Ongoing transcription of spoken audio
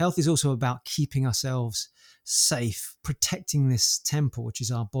Health is also about keeping ourselves safe, protecting this temple, which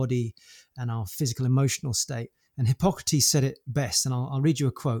is our body and our physical, emotional state. And Hippocrates said it best, and I'll read you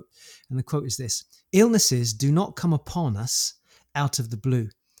a quote. And the quote is this: "Illnesses do not come upon us out of the blue.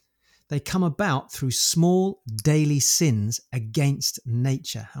 They come about through small daily sins against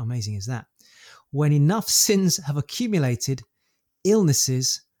nature." How amazing is that? When enough sins have accumulated,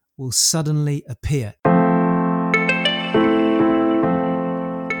 illnesses will suddenly appear.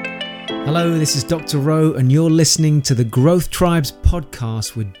 Hello, this is Dr. Rowe, and you're listening to the Growth Tribes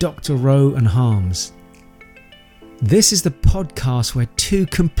podcast with Dr. Rowe and Harms. This is the podcast where two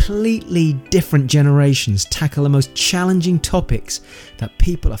completely different generations tackle the most challenging topics that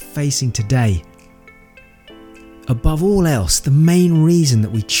people are facing today. Above all else, the main reason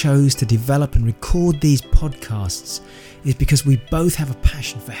that we chose to develop and record these podcasts is because we both have a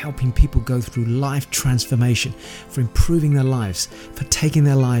passion for helping people go through life transformation, for improving their lives, for taking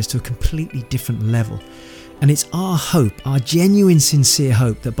their lives to a completely different level. And it's our hope, our genuine, sincere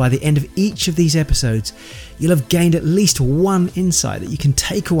hope, that by the end of each of these episodes, you'll have gained at least one insight that you can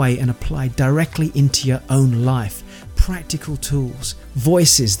take away and apply directly into your own life. Practical tools,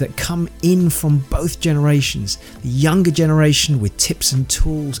 voices that come in from both generations, the younger generation with tips and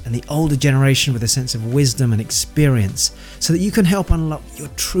tools, and the older generation with a sense of wisdom and experience, so that you can help unlock your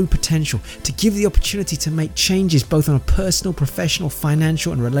true potential, to give the opportunity to make changes both on a personal, professional,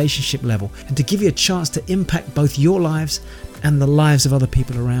 financial and relationship level, and to give you a chance to impact both your lives and the lives of other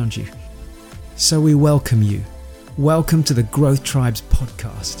people around you. So we welcome you. Welcome to the Growth Tribes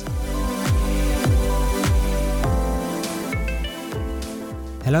podcast.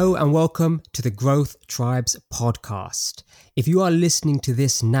 Hello and welcome to the Growth Tribes podcast. If you are listening to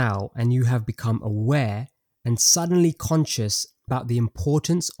this now and you have become aware and suddenly conscious about the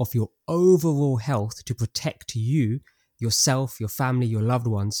importance of your overall health to protect you, yourself, your family, your loved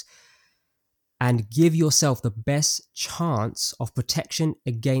ones, and give yourself the best chance of protection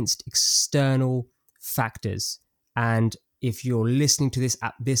against external factors. And if you're listening to this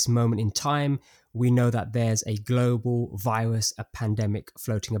at this moment in time, we know that there's a global virus, a pandemic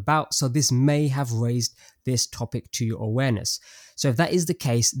floating about. So this may have raised this topic to your awareness. So if that is the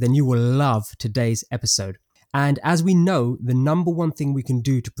case, then you will love today's episode. And as we know, the number one thing we can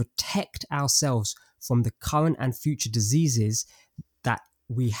do to protect ourselves from the current and future diseases that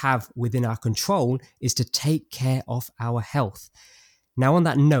we have within our control is to take care of our health. Now, on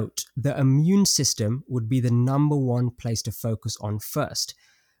that note, the immune system would be the number one place to focus on first.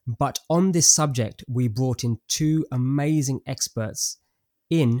 But on this subject, we brought in two amazing experts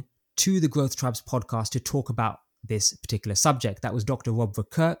in to the Growth Tribes podcast to talk about this particular subject. That was Dr. Rob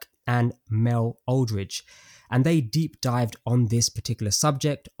Verkerk and Mel Aldridge. And they deep dived on this particular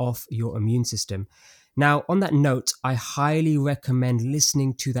subject of your immune system. Now, on that note, I highly recommend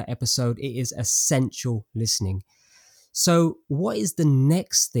listening to that episode. It is essential listening. So what is the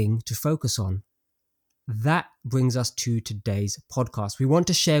next thing to focus on? That brings us to today's podcast. We want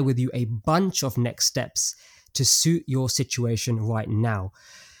to share with you a bunch of next steps to suit your situation right now.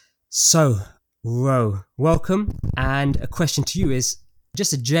 So, Ro, welcome. And a question to you is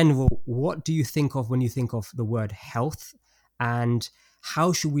just a general, what do you think of when you think of the word health? And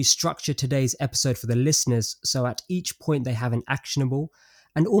how should we structure today's episode for the listeners so at each point they have an actionable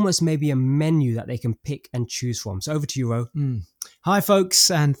and almost maybe a menu that they can pick and choose from? So over to you, Ro. Hi, folks,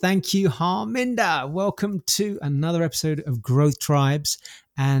 and thank you, Harminder. Welcome to another episode of Growth Tribes.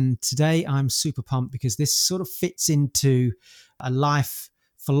 And today I'm super pumped because this sort of fits into a life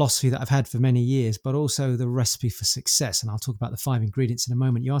philosophy that I've had for many years, but also the recipe for success. And I'll talk about the 5 ingredients in a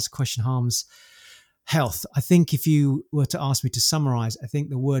moment. You asked a question, Harms. Health. I think if you were to ask me to summarize, I think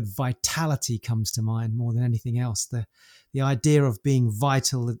the word vitality comes to mind more than anything else. The idea of being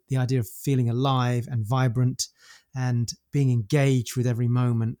vital, the idea of feeling alive and vibrant and being engaged with every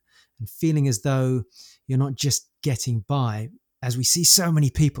moment and feeling as though you're not just getting by. As we see so many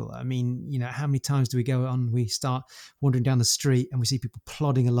people, I mean, you know, how many times do we go on, we start wandering down the street and we see people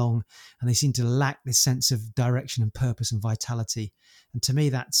plodding along and they seem to lack this sense of direction and purpose and vitality. And to me,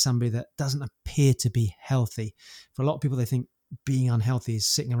 that's somebody that doesn't appear to be healthy. For a lot of people, they think being unhealthy is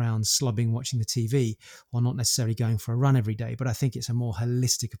sitting around slobbing, watching the TV, or not necessarily going for a run every day. But I think it's a more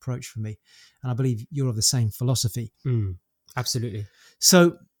holistic approach for me. And I believe you're of the same philosophy. Absolutely.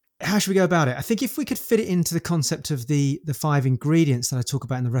 So how should we go about it? I think if we could fit it into the concept of the 5 ingredients that I talk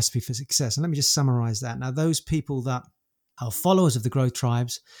about in the recipe for success, and let me just summarize that. Now, those people that are followers of the Growth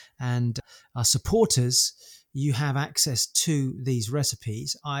Tribes and are supporters, you have access to these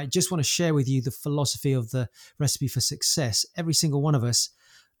recipes. I just want to share with you the philosophy of the recipe for success. Every single one of us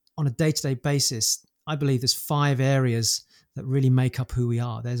on a day-to-day basis, I believe there's 5 areas that really make up who we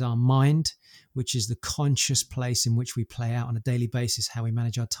are. There's our mind, which is the conscious place in which we play out on a daily basis, how we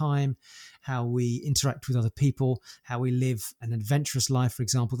manage our time, how we interact with other people, how we live an adventurous life, for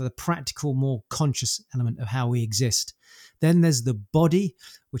example, the practical, more conscious element of how we exist. Then there's the body,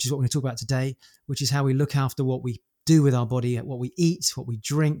 which is what we're going to talk about today, which is how we look after what we do with our body, what we eat, what we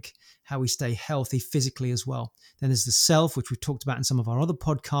drink, how we stay healthy physically as well. Then there's the self, which we've talked about in some of our other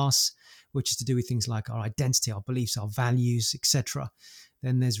podcasts, which is to do with things like our identity, our beliefs, our values, etc.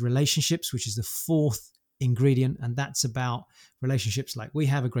 Then there's relationships, which is the fourth ingredient, and that's about relationships like we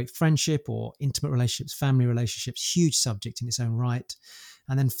have, a great friendship or intimate relationships, family relationships, huge subject in its own right.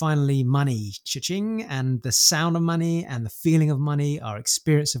 And then finally, money, cha-ching, and the sound of money and the feeling of money, our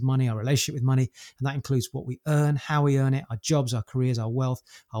experience of money, our relationship with money. And that includes what we earn, how we earn it, our jobs, our careers, our wealth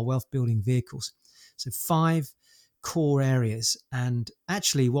building vehicles. So 5 core areas. And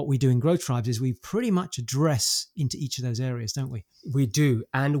actually what we do in Growth Tribes is we pretty much address into each of those areas, don't we? We do.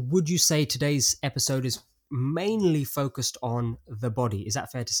 And would you say today's episode is mainly focused on the body? Is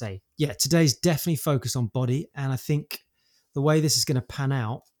that fair to say? Yeah, today's definitely focused on body. And I think the way this is going to pan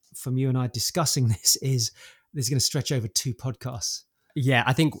out from you and I discussing this is going to stretch over 2 podcasts. Yeah,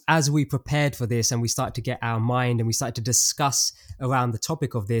 I think as we prepared for this and we start to get our mind and we start to discuss around the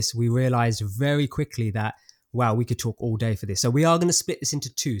topic of this, we realized very quickly that, wow, we could talk all day for this. So we are going to split this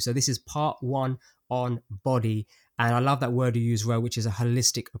into 2. So this is part 1 on body. And I love that word you use, Ro, which is a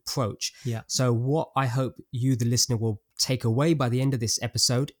holistic approach. Yeah. So what I hope you, the listener, will take away by the end of this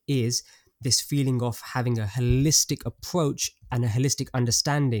episode is this feeling of having a holistic approach and a holistic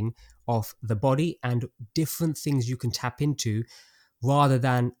understanding of the body and different things you can tap into, rather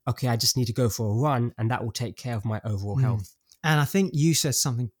than, okay, I just need to go for a run and that will take care of my overall health. And I think you said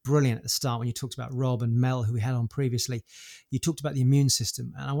something brilliant at the start when you talked about Rob and Mel, who we had on previously. You talked about the immune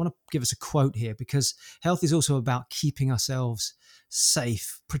system. And I want to give us a quote here, because health is also about keeping ourselves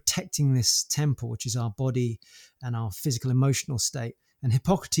safe, protecting this temple, which is our body and our physical, emotional state. And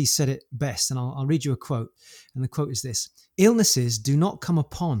Hippocrates said it best, and I'll read you a quote. And the quote is this: "Illnesses do not come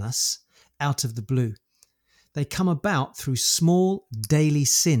upon us out of the blue. They come about through small daily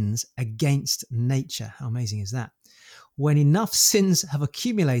sins against nature." How amazing is that? When enough sins have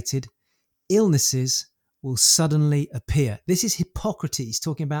accumulated, illnesses will suddenly appear. This is Hippocrates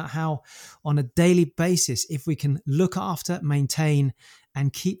talking about how on a daily basis, if we can look after, maintain,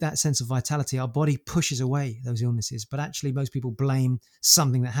 and keep that sense of vitality, our body pushes away those illnesses. But actually, most people blame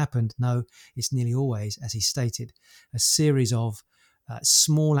something that happened. No, it's nearly always, as he stated, a series of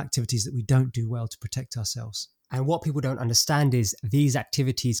small activities that we don't do well to protect ourselves. And what people don't understand is these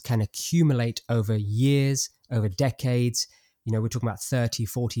activities can accumulate over years, over decades. You know, we're talking about 30,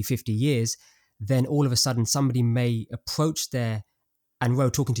 40, 50 years. Then all of a sudden somebody may approach their, and we're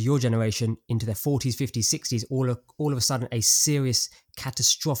talking to your generation, into their 40s, 50s, 60s, all of a sudden a serious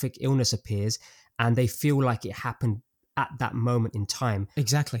catastrophic illness appears and they feel like it happened at that moment in time.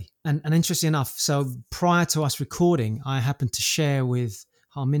 Exactly. And interesting enough, so prior to us recording, I happened to share with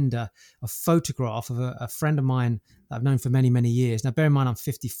Harminder a photograph of a friend of mine that I've known for many, many years. Now, bear in mind, I'm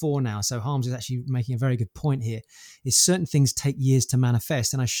 54 now, so Harms is actually making a very good point here, is certain things take years to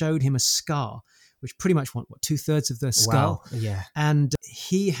manifest. And I showed him a scar, which pretty much what 2/3 of the skull. Wow. Yeah. And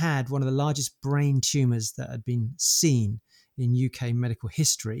he had one of the largest brain tumours that had been seen in UK medical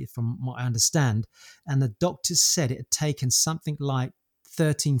history, from what I understand. And the doctors said it had taken something like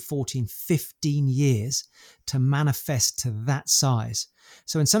 13, 14, 15 years to manifest to that size.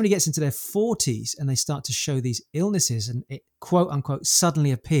 So when somebody gets into their 40s and they start to show these illnesses and it, quote unquote,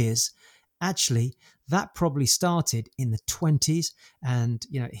 suddenly appears, actually, that probably started in the 20s. And,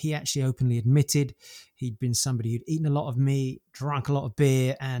 you know, he actually openly admitted he'd been somebody who'd eaten a lot of meat, drunk a lot of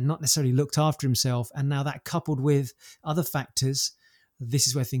beer, and not necessarily looked after himself. And now that, coupled with other factors, this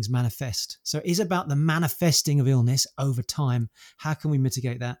is where things manifest. So it is about the manifesting of illness over time. How can we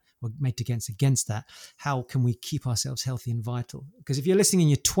mitigate that or mitigate against that? How can we keep ourselves healthy and vital? Because if you're listening in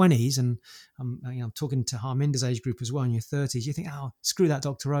your 20s, and I'm talking to Harminder's age group as well, in your 30s, you think, oh, screw that,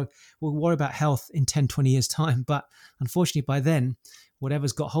 Dr. Rowe. We'll worry about health in 10, 20 years' time. But unfortunately, by then,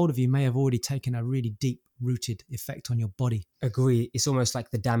 whatever's got hold of you may have already taken a really deep-rooted effect on your body. Agree. It's almost like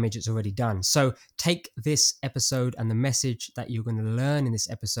the damage is already done. So take this episode and the message that you're going to learn in this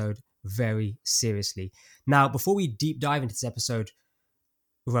episode very seriously. Now, before we deep dive into this episode,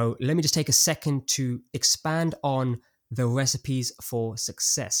 Ro, let me just take a second to expand on the recipes for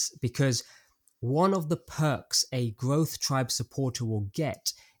success, because one of the perks a Growth Tribe supporter will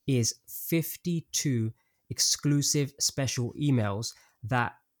get is 52 exclusive special emails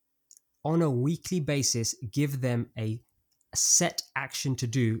that on a weekly basis give them a set action to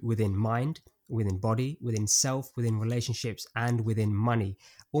do within mind, within body, within self, within relationships, and within money.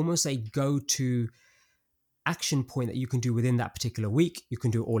 Almost a go-to action point that you can do within that particular week. You can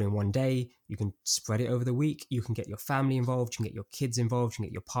do it all in one day. You can spread it over the week. You can get your family involved. You can get your kids involved. You can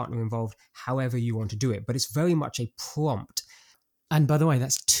get your partner involved, however you want to do it. But it's very much a prompt. And by the way,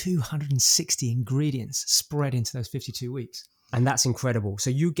 that's 260 ingredients spread into those 52 weeks. And that's incredible. So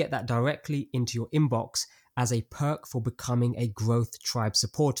you get that directly into your inbox as a perk for becoming a Growth Tribe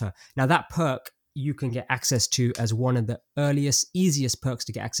supporter. Now that perk you can get access to as one of the earliest, easiest perks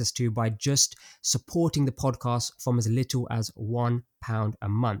to get access to by just supporting the podcast from as little as £1 a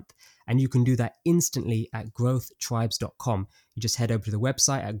month. And you can do that instantly at growthtribes.com. You just head over to the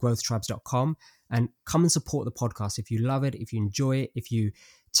website at growthtribes.com and come and support the podcast. If you love it, if you enjoy it, if you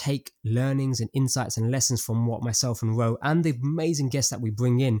take learnings and insights and lessons from what myself and Ro and the amazing guests that we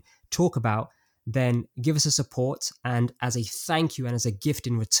bring in talk about, then give us a support. And as a thank you and as a gift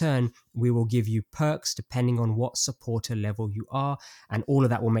in return, we will give you perks depending on what supporter level you are. And all of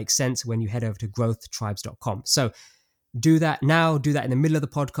that will make sense when you head over to growthtribes.com. So do that now, do that in the middle of the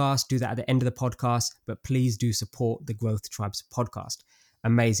podcast, do that at the end of the podcast, but please do support the Growth Tribes podcast.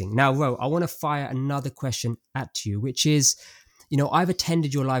 Amazing. Now, Ro, I want to fire another question at you, which is, I've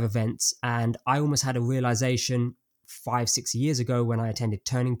attended your live events and I almost had a realization 5-6 years ago when I attended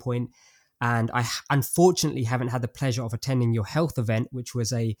Turning Point. And I unfortunately haven't had the pleasure of attending your health event, which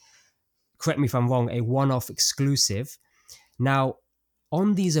was correct me if I'm wrong, a one-off exclusive. Now,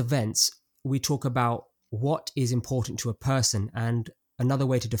 on these events, we talk about what is important to a person. And another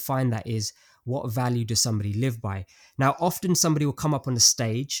way to define that is, what value does somebody live by? Now, often somebody will come up on the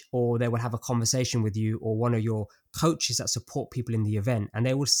stage or they will have a conversation with you or one of your coaches that support people in the event. And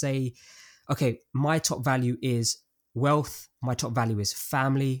they will say, okay, my top value is wealth, my top value is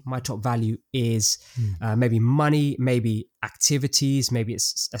family, my top value is maybe money, maybe activities, maybe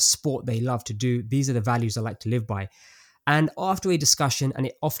it's a sport they love to do. These are the values I like to live by. And after a discussion, and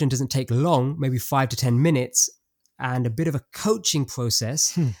it often doesn't take long, maybe 5 to 10 minutes and a bit of a coaching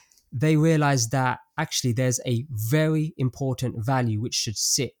process, they realize that actually there's a very important value which should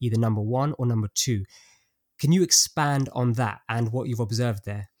sit either number 1 or number 2. Can you expand on that and what you've observed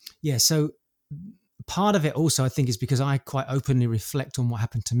there? Yeah, so part of it also, I think, is because I quite openly reflect on what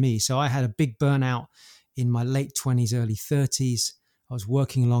happened to me. So I had a big burnout in my late 20s, early 30s. I was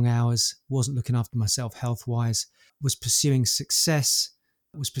working long hours, wasn't looking after myself health-wise, was pursuing success.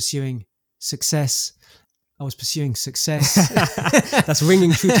 That's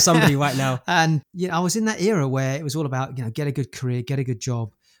ringing true to somebody right now. And I was in that era where it was all about, get a good career, get a good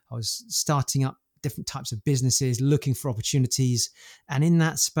job. I was starting up different types of businesses, looking for opportunities. And in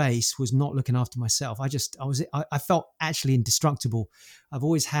that space was not looking after myself. I felt actually indestructible. I've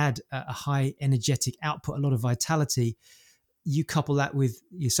always had a high energetic output, a lot of vitality. You couple that with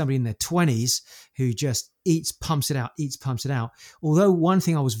somebody in their 20s who just pumps it out. Although one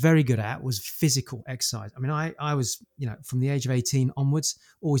thing I was very good at was physical exercise. I mean, I was, from the age of 18 onwards,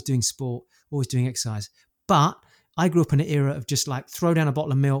 always doing sport, always doing exercise. But I grew up in an era of just like throw down a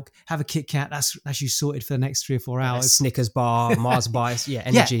bottle of milk, have a Kit Kat, that's you sorted for the next 3 or 4 hours. Snickers bar, Mars bar,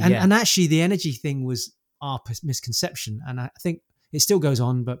 energy. And actually the energy thing was our misconception. And I think it still goes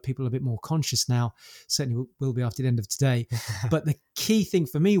on, but people are a bit more conscious now. Certainly will be after the end of today. But the key thing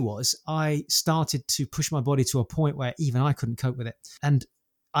for me was I started to push my body to a point where even I couldn't cope with it. And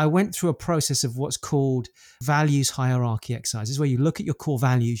I went through a process of what's called values hierarchy exercises, where you look at your core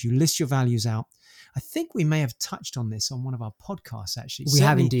values, you list your values out. I think we may have touched on this on one of our podcasts, actually. We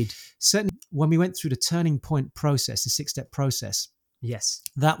have indeed. Certainly when we went through the Turning Point process, the 6-step process. Yes.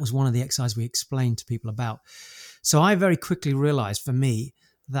 That was one of the exercises we explained to people about. So I very quickly realized for me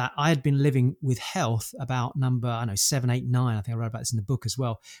that I had been living with health about number, 7, 8, 9. I think I wrote about this in the book as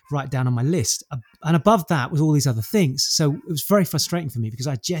well, right down on my list. And above that was all these other things. So it was very frustrating for me because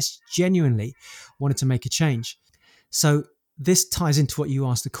I just genuinely wanted to make a change. So this ties into what you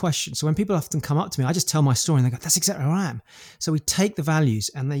asked the question. So when people often come up to me, I just tell my story and they go, that's exactly where I am. So we take the values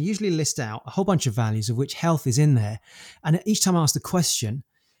and they usually list out a whole bunch of values of which health is in there. And each time I ask the question,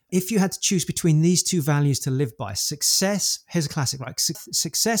 if you had to choose between these 2 values to live by, success, here's a classic, right?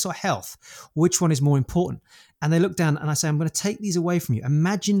 Success or health, which one is more important? And they look down and I say, I'm going to take these away from you.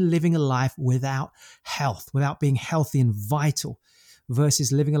 Imagine living a life without health, without being healthy and vital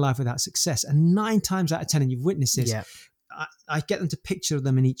versus living a life without success. And 9 times out of 10, and you've witnessed this, I get them to picture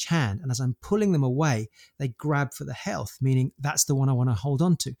them in each hand. And as I'm pulling them away, they grab for the health, meaning that's the one I want to hold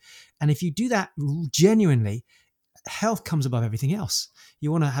on to. And if you do that genuinely, health comes above everything else.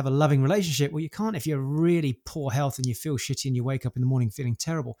 You want to have a loving relationship. Well, you can't if you're really poor health and you feel shitty and you wake up in the morning feeling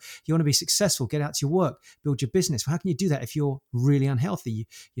terrible. You want to be successful, get out to your work, build your business. Well, how can you do that if you're really unhealthy?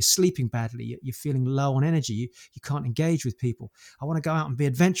 You're sleeping badly. You're feeling low on energy. You can't engage with people. I want to go out and be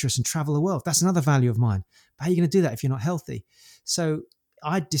adventurous and travel the world. That's another value of mine. But how are you going to do that if you're not healthy? So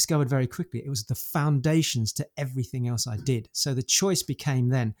I discovered very quickly it was the foundations to everything else I did. So the choice became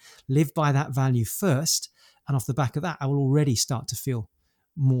then live by that value first. And off the back of that, I will already start to feel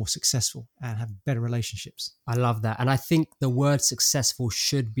more successful and have better relationships. I love that. And I think the word successful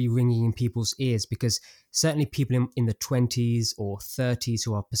should be ringing in people's ears, because certainly people in the 20s or 30s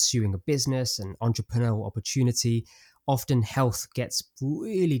who are pursuing a business and entrepreneurial opportunity, often health gets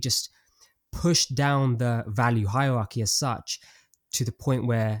really just pushed down the value hierarchy as such to the point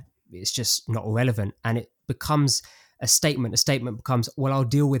where it's just not relevant. And it becomes a statement becomes, well, I'll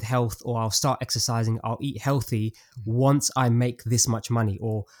deal with health, or I'll start exercising, I'll eat healthy once I make this much money,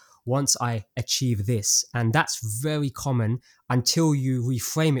 or once I achieve this. And that's very common until you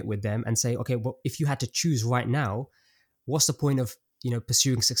reframe it with them and say, okay, well, if you had to choose right now, what's the point of,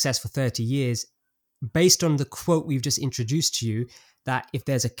 pursuing success for 30 years based on the quote we've just introduced to you, that if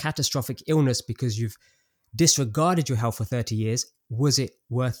there's a catastrophic illness because you've disregarded your health for 30 years, was it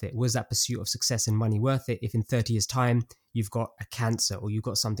worth it? Was that pursuit of success and money worth it if in 30 years' time you've got a cancer or you've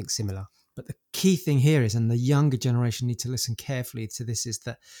got something similar? But the key thing here is, and the younger generation need to listen carefully to this, is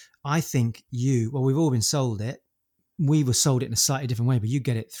that I think we've all been sold it. We were sold it in a slightly different way, but you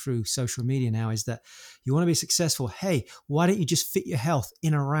get it through social media now, is that you want to be successful. Hey, why don't you just fit your health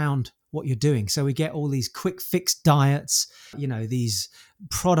in around what you're doing? So we get all these quick fix diets, these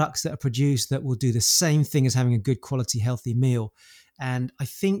products that are produced that will do the same thing as having a good quality, healthy meal. And I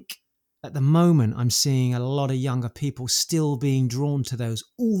think at the moment, I'm seeing a lot of younger people still being drawn to those,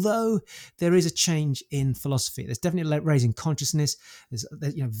 although there is a change in philosophy. There's definitely raising consciousness.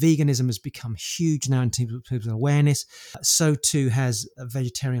 Veganism has become huge now in terms of people's awareness. So too has a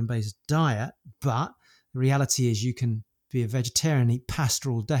vegetarian-based diet. But the reality is you can be a vegetarian, eat pasta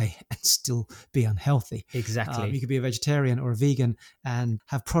all day and still be unhealthy. Exactly. You could be a vegetarian or a vegan and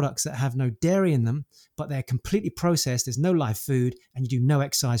have products that have no dairy in them, but they're completely processed. There's no live food, and you do no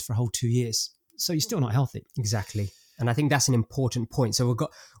exercise for a whole 2 years. So you're still not healthy. Exactly. And I think that's an important point. So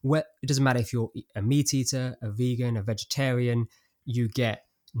it doesn't matter if you're a meat eater, a vegan, a vegetarian, you get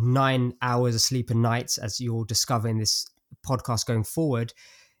 9 hours of sleep a night, as you'll discover in this podcast going forward,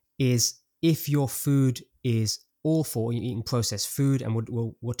 is if your food is awful, you're eating processed food, and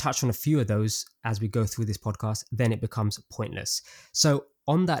we'll touch on a few of those as we go through this podcast, then it becomes pointless. So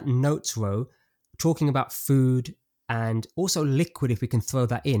on that note, Ro, talking about food and also liquid, if we can throw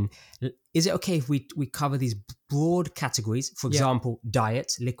that in, is it okay if we cover these broad categories? For example,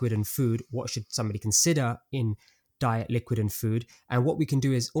 diet, liquid and food. What should somebody consider in diet, liquid and food? And what we can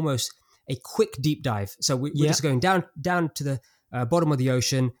do is almost a quick deep dive. So we're just going down to the bottom of the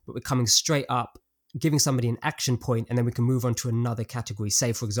ocean, but we're coming straight up, giving somebody an action point, and then we can move on to another category.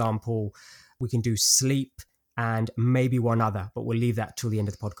 Say, for example, we can do sleep and maybe one other, but we'll leave that till the end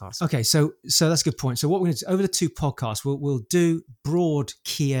of the podcast. Okay, so that's a good point. So what we're going to do, over the 2 podcasts, we'll do broad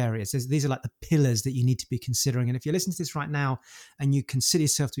key areas. These are like the pillars that you need to be considering. And if you're listening to this right now and you consider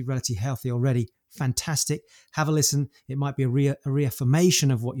yourself to be relatively healthy already, fantastic. Have a listen. It might be a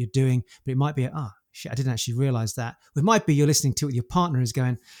reaffirmation of what you're doing, but it might be shit, I didn't actually realize that. It might be you're listening to it with your partner who's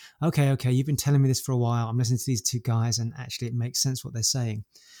going, okay, you've been telling me this for a while. I'm listening to these 2 guys and actually it makes sense what they're saying.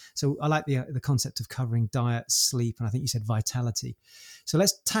 So I like the concept of covering diet, sleep, and I think you said vitality. So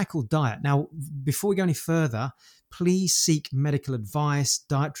let's tackle diet. Now, before we go any further, please seek medical advice,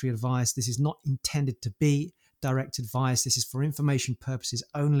 dietary advice. This is not intended to be direct advice. This is for information purposes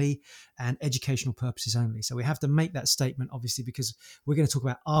only and educational purposes only. So we have to make that statement, obviously, because we're going to talk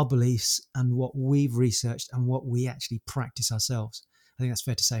about our beliefs and what we've researched and what we actually practice ourselves. I think that's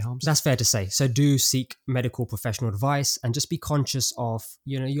fair to say, Harms. That's fair to say. So do seek medical professional advice and just be conscious of,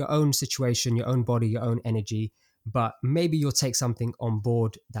 your own situation, your own body, your own energy. But maybe you'll take something on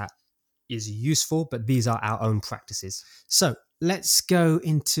board that is useful, but these are our own practices. So let's go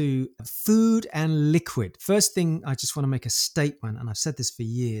into food and liquid. First thing, I just want to make a statement, and I've said this for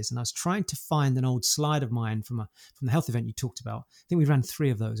years, and I was trying to find an old slide of mine from the health event you talked about. I think we ran 3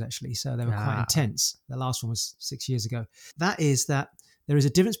 of those actually, so they were quite intense. The last one was 6 years ago. That is that there is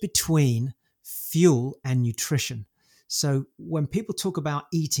a difference between fuel and nutrition. So when people talk about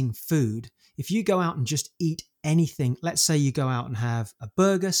eating food, if you go out and just eat anything, let's say you go out and have a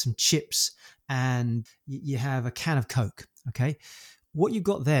burger, some chips, and you have a can of Coke, okay? What you've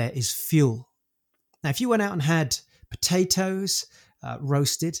got there is fuel. Now, if you went out and had potatoes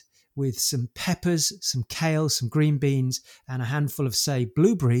roasted with some peppers, some kale, some green beans, and a handful of, say,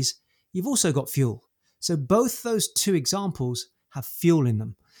 blueberries, you've also got fuel. So both those two examples have fuel in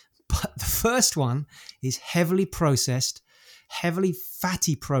them. But the first one is heavily processed, heavily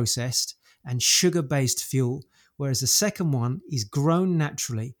fatty processed, and sugar-based fuel, whereas the second one is grown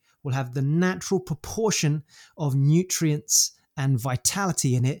naturally, will have the natural proportion of nutrients and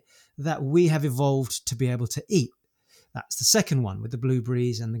vitality in it that we have evolved to be able to eat. That's the second one with the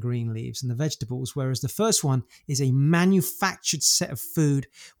blueberries and the green leaves and the vegetables, whereas the first one is a manufactured set of food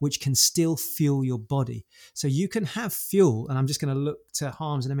which can still fuel your body. So you can have fuel, and I'm just going to look to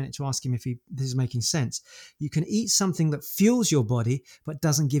Harms in a minute to ask him if this is making sense. You can eat something that fuels your body but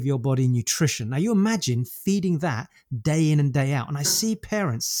doesn't give your body nutrition. Now you imagine feeding that day in and day out. And I see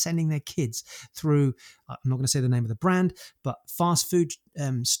parents sending their kids through, I'm not going to say the name of the brand, but fast food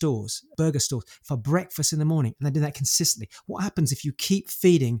stores, burger stores, for breakfast in the morning. And they do that consistently. What happens if you keep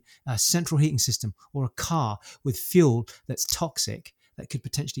feeding a central heating system or a car with fuel that's toxic, that could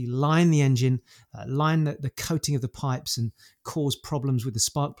potentially line the engine, line the coating of the pipes and cause problems with the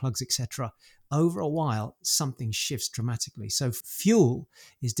spark plugs, etc.? Over a while, something shifts dramatically. So fuel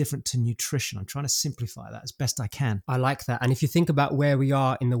is different to nutrition. I'm trying to simplify that as best I can. I like that. And if you think about where we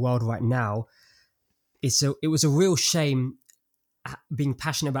are in the world right now, it was a real shame being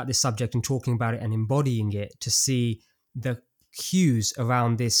passionate about this subject and talking about it and embodying it, to see the queues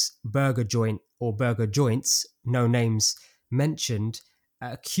around this burger joint or burger joints, no names mentioned,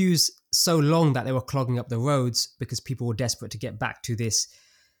 queues so long that they were clogging up the roads because people were desperate to get back to this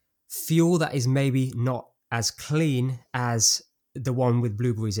fuel that is maybe not as clean as the one with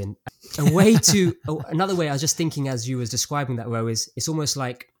blueberries in. Another way I was just thinking as you was describing that, Ro, is it's almost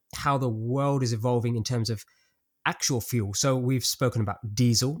like how the world is evolving in terms of actual fuel. So we've spoken about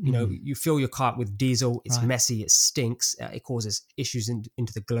diesel. You know, you fill your car with diesel. It's messy. It stinks. It causes issues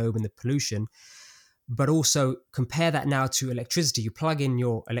into the globe and the pollution. But also compare that now to electricity. You plug in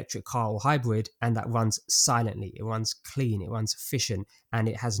your electric car or hybrid, and that runs silently. It runs clean. It runs efficient, and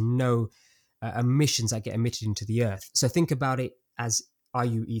it has no emissions that get emitted into the earth. So think about it as: are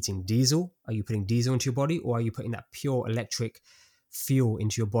you eating diesel? Are you putting diesel into your body, or are you putting that pure electric fuel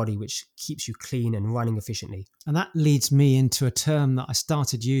into your body, which keeps you clean and running efficiently? And that leads me into a term that I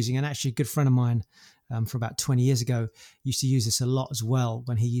started using, and actually a good friend of mine from about 20 years ago used to use this a lot as well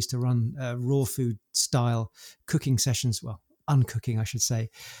when he used to run raw food style cooking sessions, well, uncooking, I should say,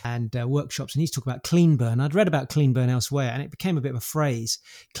 and workshops. And he's talking about clean burn. I'd read about clean burn elsewhere, and it became a bit of a phrase.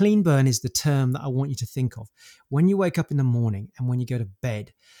 Clean burn is the term that I want you to think of. When you wake up in the morning and when you go to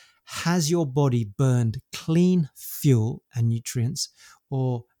bed, has your body burned clean fuel and nutrients,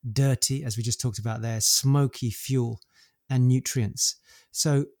 or dirty, as we just talked about there, smoky fuel and nutrients?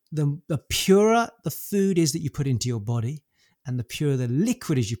 So the purer the food is that you put into your body, and the purer the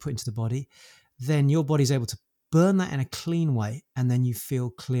liquid is you put into the body, then your body's able to burn that in a clean way, and then you feel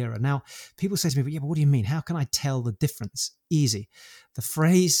clearer. Now, people say to me, but what do you mean? How can I tell the difference? Easy. The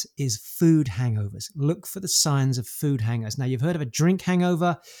phrase is food hangovers. Look for the signs of food hangovers. Now, you've heard of a drink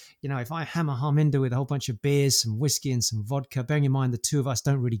hangover. You know, if I hammer Harminder with a whole bunch of beers, some whiskey and some vodka, bearing in mind the two of us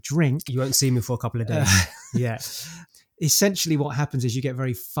don't really drink. You won't see me for a couple of days. Yeah. Essentially what happens is you get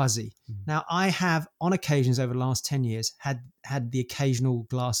very fuzzy. Now, I have on occasions over the last 10 years had the occasional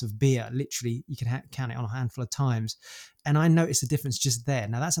glass of beer. Literally, you can count it on a handful of times. And I noticed the difference just there.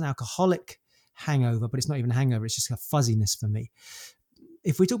 Now, that's an alcoholic hangover, but it's not even a hangover. It's just a fuzziness for me.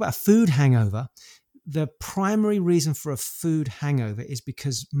 If we talk about a food hangover, the primary reason for a food hangover is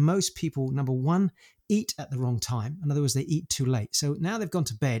because most people, number one, eat at the wrong time. In other words, they eat too late. So now they've gone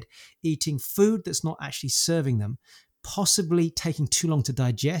to bed eating food that's not actually serving them, possibly taking too long to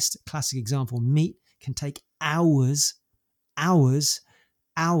digest. Classic example, meat can take hours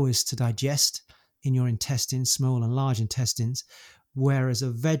to digest in your intestines, small and large intestines, whereas a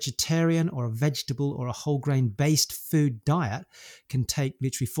vegetarian or a vegetable or a whole grain based food diet can take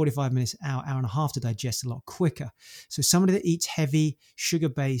literally 45 minutes, hour and a half to digest a lot quicker. So somebody that eats heavy,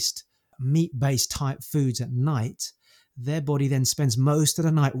 sugar-based, meat-based type foods at night, their body then spends most of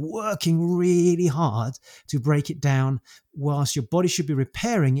the night working really hard to break it down. Whilst your body should be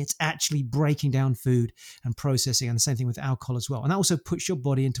repairing, it's actually breaking down food and processing. And the same thing with alcohol as well. And that also puts your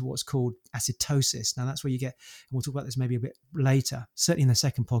body into what's called acidosis. Now that's where you get, and we'll talk about this maybe a bit later, certainly in the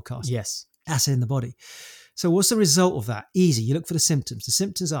second podcast. Yes. Acid in the body. So what's the result of that? Easy. You look for the symptoms. The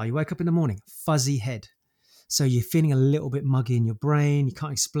symptoms are you wake up in the morning, fuzzy head. So you're feeling a little bit muggy in your brain. You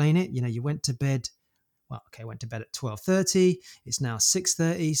can't explain it. You know, you went to bed. well, okay, I went to bed at 12:30. It's now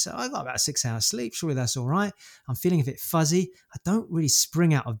 6:30. So I got about 6 hours sleep. Surely that's all right. I'm feeling a bit fuzzy. I don't really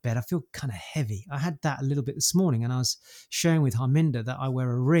spring out of bed. I feel kind of heavy. I had that a little bit this morning, and I was sharing with Harminder that I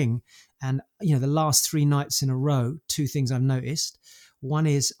wear a ring. And, the last 3 nights in a row, 2 things I've noticed. One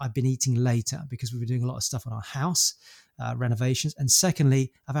is I've been eating later because we've been doing a lot of stuff on our house, renovations. And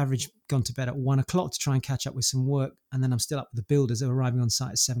secondly, I've gone to bed at 1 o'clock to try and catch up with some work. And then I'm still up with the builders. They're arriving on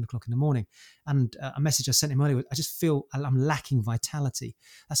site at 7 o'clock in the morning. And a message I sent him earlier was, I just feel I'm lacking vitality.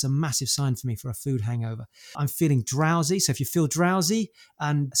 That's a massive sign for me for a food hangover. I'm feeling drowsy. So if you feel drowsy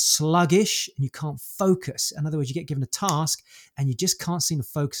and sluggish and you can't focus, in other words, you get given a task and you just can't seem to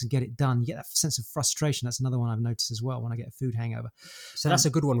focus and get it done, you get that sense of frustration. That's another one I've noticed as well when I get a food hangover. So that's a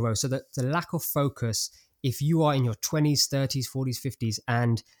good one, Rose. So the lack of focus, if you are in your 20s, 30s, 40s, 50s,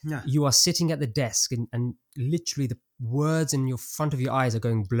 and you are sitting at the desk and literally the words in your front of your eyes are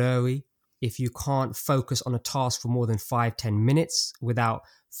going blurry, if you can't focus on a task for more than 5-10 minutes without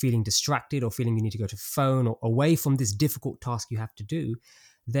feeling distracted or feeling you need to go to phone or away from this difficult task you have to do,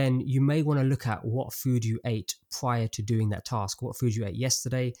 then you may want to look at what food you ate prior to doing that task, what food you ate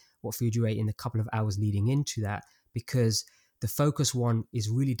yesterday, what food you ate in the couple of hours leading into that, because the focus one is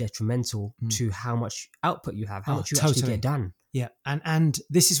really detrimental to how much output you have, how much you actually get done. Yeah. And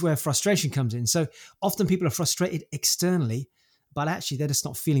this is where frustration comes in. So often people are frustrated externally, but actually they're just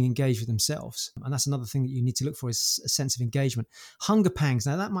not feeling engaged with themselves. And that's another thing that you need to look for, is a sense of engagement. Hunger pangs.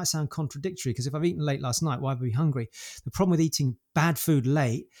 Now that might sound contradictory, because if I've eaten late last night, why would I be hungry? The problem with eating bad food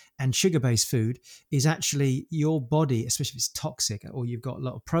late and sugar-based food is actually your body, especially if it's toxic or you've got a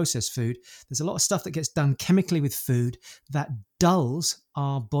lot of processed food, there's a lot of stuff that gets done chemically with food that dulls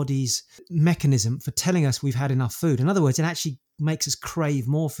our body's mechanism for telling us we've had enough food. In other words, it actually makes us crave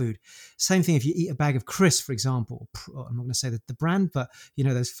more food. Same thing if you eat a bag of crisps, for example. I'm not going to say the brand, but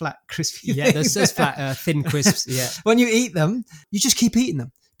those flat crispy things. those flat thin crisps. Yeah. When you eat them, you just keep eating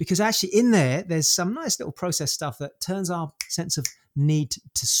them, because actually in there's some nice little processed stuff that turns our sense of need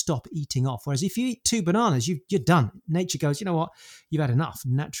to stop eating off. Whereas if you eat 2 bananas, you're done. Nature goes, you know what? You've had enough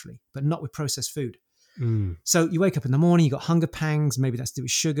naturally, but not with processed food. So you wake up in the morning, you got hunger pangs, maybe that's to do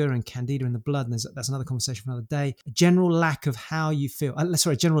with sugar and candida in the blood, and that's another conversation for another day. A general lack of how you feel,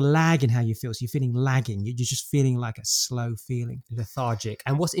 a general lag in how you feel. So you're feeling lagging, you're just feeling like a slow feeling. Lethargic.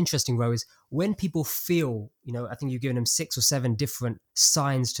 And what's interesting, Ro, is when people feel, I think you've given them 6 or 7 different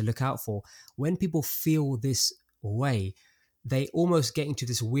signs to look out for. When people feel this way, they almost get into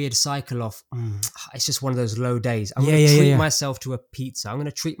this weird cycle of, it's just one of those low days. I'm going to treat myself to a pizza. I'm going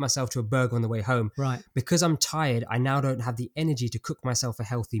to treat myself to a burger on the way home. Right. Because I'm tired, I now don't have the energy to cook myself a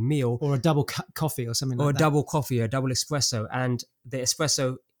healthy meal. Or a double coffee or something like that. Or a double coffee, or a double espresso. And the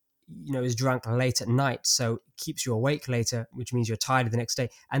espresso, is drunk late at night. So it keeps you awake later, which means you're tired the next day.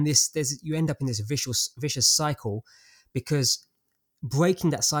 And you end up in this vicious cycle, because breaking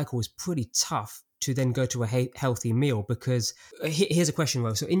that cycle is pretty tough to then go to a healthy meal. Because here's a question,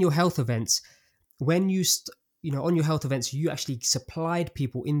 Rose. So in your health events, when on your health events, you actually supplied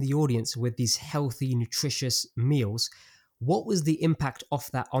people in the audience with these healthy, nutritious meals. What was the impact of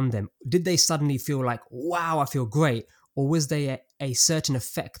that on them? Did they suddenly feel like, wow, I feel great? Or was there a certain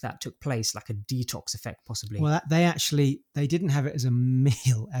effect that took place, like a detox effect possibly? Well, they didn't have it as a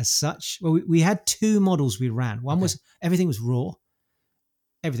meal as such. Well, we had 2 models we ran. One was everything was raw.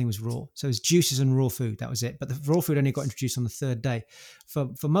 Everything was raw. So it was juices and raw food. That was it. But the raw food only got introduced on the 3rd day.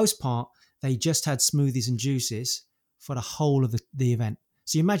 For most part, they just had smoothies and juices for the whole of the event.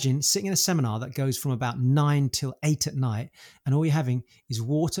 So you imagine sitting in a seminar that goes from about 9 till 8 at night, and all you're having is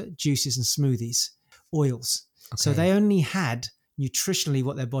water, juices and smoothies, oils. Okay. So they only had nutritionally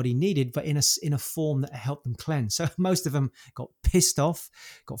what their body needed, but in a form that helped them cleanse. So most of them got pissed off,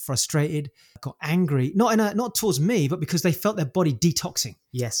 got frustrated, got angry, not towards me, but because they felt their body detoxing.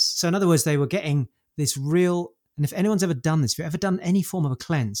 Yes. So in other words, they were getting this real, and if anyone's ever done this, if you've ever done any form of a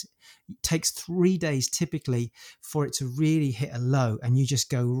cleanse, it takes 3 days typically for it to really hit a low, and you just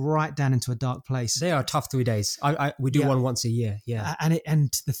go right down into a dark place. They are tough 3 days. We do one once a year. Yeah.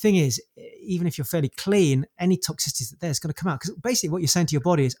 And the thing is, even if you're fairly clean, any toxicity that's going to come out. Because basically what you're saying to your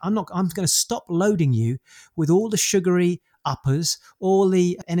body is, I'm going to stop loading you with all the sugary uppers, all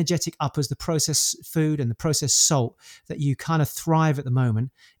the energetic uppers, the processed food and the processed salt that you kind of thrive at the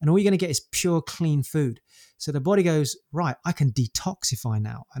moment. And all you're going to get is pure, clean food. So the body goes, right, I can detoxify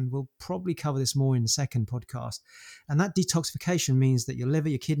now. And we'll probably cover this more in the second podcast. And that detoxification means that your liver,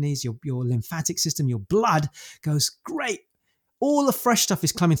 your kidneys, your lymphatic system, your blood goes, great. All the fresh stuff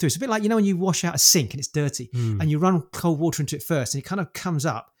is coming through. It's a bit like, when you wash out a sink and it's dirty and you run cold water into it first and it kind of comes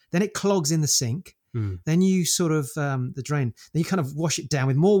up, then it clogs in the sink. Then you sort of, the drain, then you kind of wash it down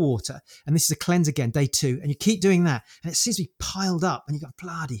with more water. And this is a cleanse again, day 2. And you keep doing that. And it seems to be piled up. And you go,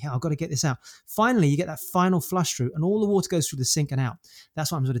 bloody hell, I've got to get this out. Finally, you get that final flush through and all the water goes through the sink and out.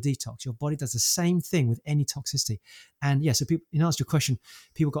 That's what happens with a detox. Your body does the same thing with any toxicity. And yeah, so people, in answer to your question,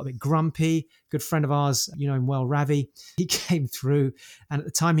 people got a bit grumpy. Good friend of ours, you know him well, Ravi, he came through. And at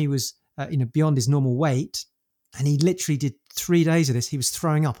the time he was, beyond his normal weight. And he literally did 3 days of this. He was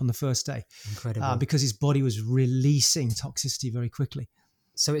throwing up on the first day. Incredible. Because his body was releasing toxicity very quickly.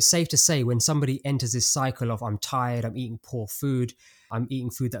 So it's safe to say when somebody enters this cycle of I'm tired, I'm eating poor food, I'm eating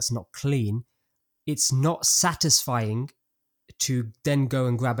food that's not clean, it's not satisfying to then go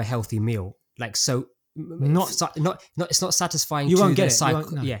and grab a healthy meal. Like, so it's not satisfying. You to won't the get it.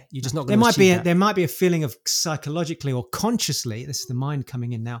 cycle. No. Yeah, you're just not There going to might be achieve that. there might be a feeling of psychologically or consciously. This is the mind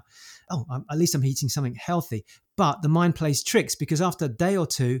coming in now. Oh, at least I'm eating something healthy. But the mind plays tricks because after a day or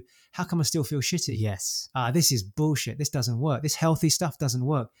two, how come I still feel shitty? Yes. This is bullshit. This doesn't work. This healthy stuff doesn't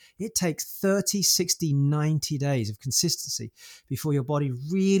work. It takes 30, 60, 90 days of consistency before your body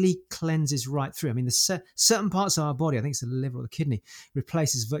really cleanses right through. I mean, the certain parts of our body, I think it's the liver or the kidney,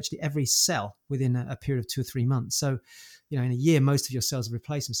 replaces virtually every cell within a period of 2 or 3 months. So, in a year, most of your cells have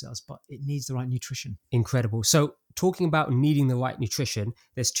replaced themselves, but it needs the right nutrition. Incredible. So talking about needing the right nutrition,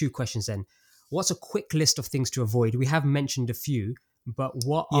 there's 2 questions then. What's a quick list of things to avoid? We have mentioned a few, but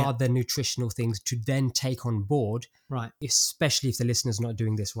what are the nutritional things to then take on board, right? Especially if the listener's not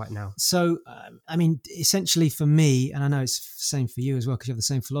doing this right now. So, essentially for me, and I know it's the same for you as well because you have the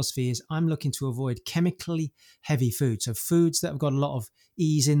same philosophy, is I'm looking to avoid chemically heavy food. So foods that have got a lot of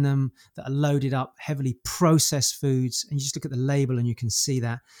ease in them, that are loaded up, heavily processed foods, and you just look at the label and you can see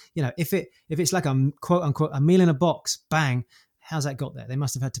that. If it's like a quote unquote a meal in a box, bang. How's that got there? They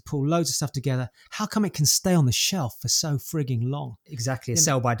must have had to pull loads of stuff together. How come it can stay on the shelf for so frigging long? Exactly. A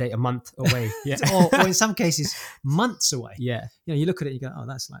sell-by date a month away. Yeah. or in some cases, months away. Yeah. You look at it, you go, oh,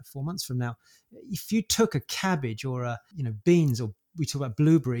 that's like 4 months from now. If you took a cabbage or beans, or we talk about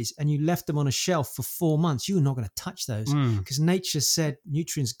blueberries, and you left them on a shelf for 4 months, you're not going to touch those because nature said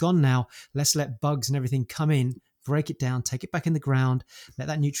nutrients gone now. Let's let bugs and everything come in. Break it down, take it back in the ground, let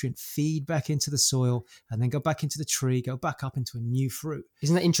that nutrient feed back into the soil and then go back into the tree, go back up into a new fruit.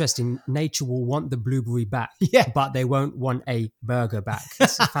 Isn't that interesting? Nature will want the blueberry back, but they won't want a burger back.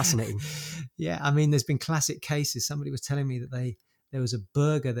 It's fascinating. Yeah, I mean, there's been classic cases. Somebody was telling me that there was a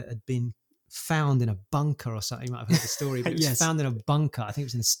burger that had been found in a bunker or something. You might have heard the story, but it was found in a bunker. I think it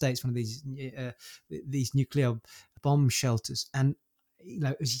was in the States, one of these nuclear bomb shelters. And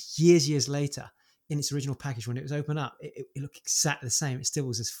it was years later, in its original package, when it was opened up, it looked exactly the same. It still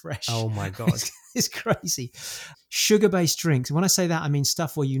was as fresh. Oh my God. It's crazy. Sugar-based drinks. And when I say that, I mean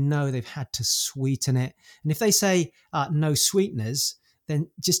stuff where they've had to sweeten it. And if they say no sweeteners, then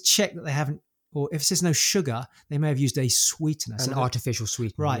just check that they haven't, or if it says no sugar, they may have used a sweetener. An artificial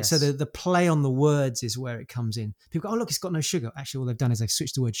sweetener. Right. Yes. So the play on the words is where it comes in. People go, oh, look, it's got no sugar. Actually, all they've done is they've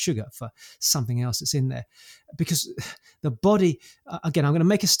switched the word sugar for something else that's in there. Because the body, again, I'm going to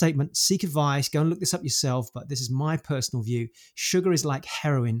make a statement, seek advice, go and look this up yourself, but this is my personal view. Sugar is like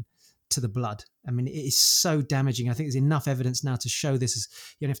heroin to the blood. I mean, it is so damaging. I think there's enough evidence now to show this.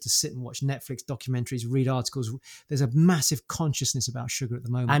 You don't have to sit and watch Netflix documentaries, read articles. There's a massive consciousness about sugar at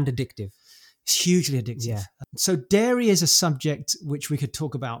the moment. And addictive. It's hugely addictive. Yeah. So dairy is a subject which we could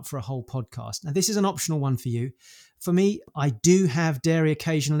talk about for a whole podcast. Now, this is an optional one for you. For me, I do have dairy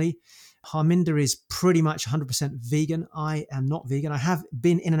occasionally. Harminder is pretty much 100% vegan. I am not vegan. I have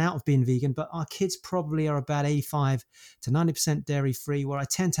been in and out of being vegan, but our kids probably are about 85 to 90% dairy free. Where I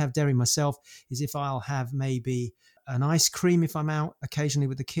tend to have dairy myself is if I'll have maybe an ice cream if I'm out occasionally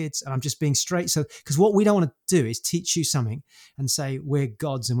with the kids, and I'm just being straight. So, because what we don't want to do is teach you something and say we're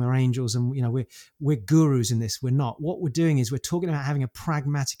gods and we're angels and we're gurus in this. We're not. What we're doing is we're talking about having a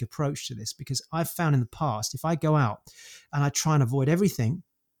pragmatic approach to this, because I've found in the past, if I go out and I try and avoid everything,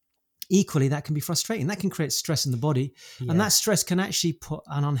 equally that can be frustrating. That can create stress in the body, and that stress can actually put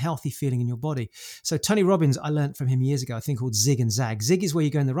an unhealthy feeling in your body. So Tony Robbins, I learned from him years ago, a thing called Zig and Zag. Zig is where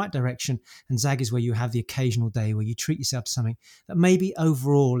you go in the right direction, and Zag is where you have the occasional day where you treat yourself to something that maybe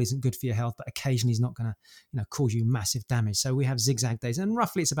overall isn't good for your health, but occasionally is not going to cause you massive damage. So we have zigzag days, and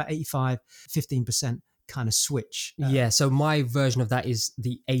roughly it's about 85-15% kind of switch. So my version of that is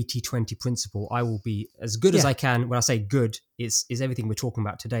the 80-20 principle. I will be as good as I can. When I say good, is everything we're talking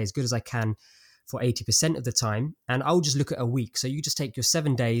about today, as good as I can for 80% of the time. And I'll just look at a week. So you just take your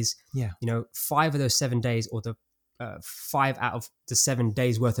 7 days, 5 of those 7 days, or the 5 out of the 7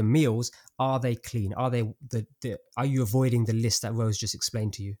 days worth of meals, are they clean? Are they are you avoiding the list that Rose just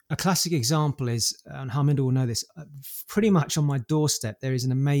explained to you? A classic example is, and Harminder will know this, pretty much on my doorstep there is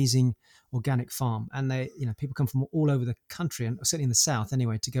an amazing organic farm, and people come from all over the country, and certainly in the south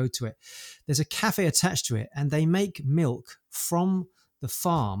anyway, to go to it. There's a cafe attached to it, and they make milk from the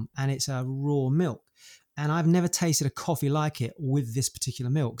farm, and it's a raw milk. And I've never tasted a coffee like it with this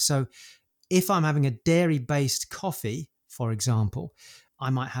particular milk. So if I'm having a dairy-based coffee, for example,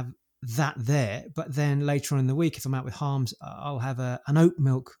 I might have that there, but then later on in the week, if I'm out with Harms, I'll have an oat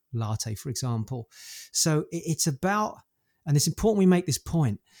milk latte, for example. So it's about, and it's important we make this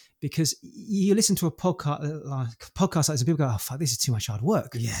point, because you listen to a podcast like this, and people go, "Oh fuck, this is too much hard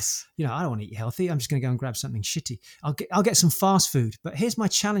work." Yes, I don't want to eat healthy. I'm just going to go and grab something shitty. I'll get some fast food. But here's my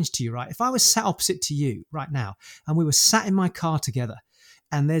challenge to you, right? If I was sat opposite to you right now, and we were sat in my car together,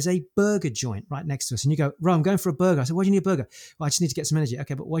 and there's a burger joint right next to us, and you go, "Ro, I'm going for a burger." I said, "Why do you need a burger?" "Well, I just need to get some energy."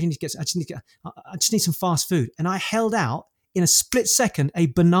 "Okay, but why do you need to get? I just need some fast food." And I held out in a split second a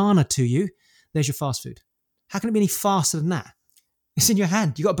banana to you. There's your fast food. How can it be any faster than that? It's in your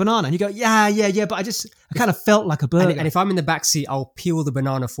hand. You got a banana, and you go, yeah. But I kind of felt like a burger. And if I'm in the back seat, I'll peel the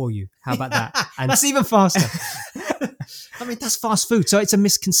banana for you. How about that? And that's even faster. I mean, that's fast food. So it's a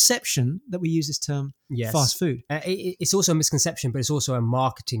misconception that we use this term, fast food. It's also a misconception, but it's also a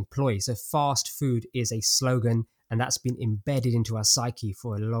marketing ploy. So fast food is a slogan, and that's been embedded into our psyche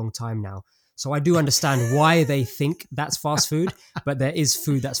for a long time now. So I do understand why they think that's fast food, but there is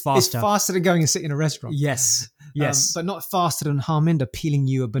food that's faster. It's faster than going and sitting in a restaurant. Yes. But not faster than Harminder peeling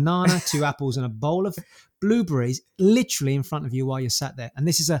you a banana, 2 apples, and a bowl of blueberries literally in front of you while you're sat there. And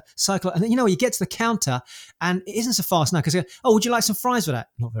this is a cycle. And then, you get to the counter, and it isn't so fast now because you go, "Oh, would you like some fries with that?"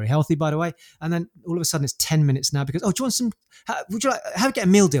 Not very healthy, by the way. And then all of a sudden it's 10 minutes now because, "Oh, do you want some, would you like, how to get a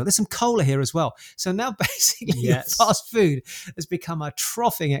meal deal? There's some cola here as well." So now basically fast food has become a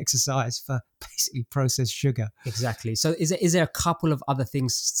troughing exercise for basically processed sugar. Exactly. So is there a couple of other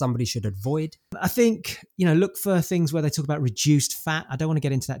things somebody should avoid? I think, look for things where they talk about reduced fat. I don't want to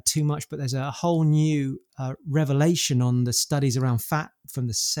get into that too much, but there's a whole new revelation on the studies around fat from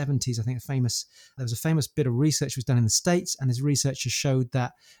the 70s. I think there was a famous bit of research was done in the States, and his researchers showed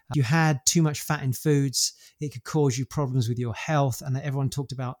that if you had too much fat in foods, it could cause you problems with your health, and that everyone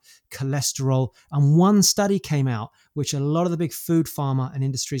talked about cholesterol. And one study came out, which a lot of the big food pharma and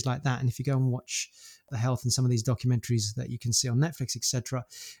industries like that, and if you go and watch the health and some of these documentaries that you can see on Netflix, etc.,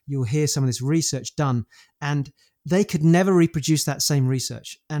 you'll hear some of this research done, and they could never reproduce that same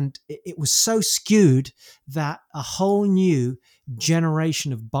research. And it was so skewed that a whole new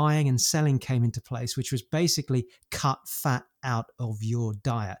generation of buying and selling came into place, which was basically cut fat out of your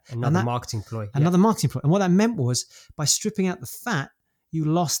diet. Another marketing ploy. Marketing ploy. And what that meant was, by stripping out the fat, you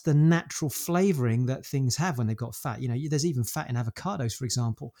lost the natural flavoring that things have when they've got fat. There's even fat in avocados, for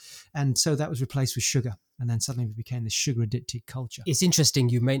example. And so that was replaced with sugar. And then suddenly we became this sugar addicted culture. It's interesting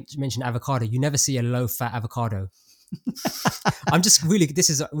you mentioned avocado. You never see a low fat avocado. This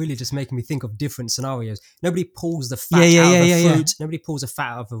is really just making me think of different scenarios. Nobody pulls the fat out of a fruit. Nobody pulls the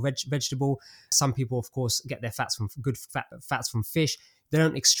fat out of a vegetable. Some people, of course, get their fats from fats from fish. They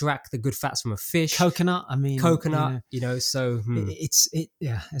don't extract the good fats from a fish. Coconut. So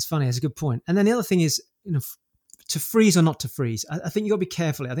it's funny. It's a good point. And then the other thing is, to freeze or not to freeze. I think you got to be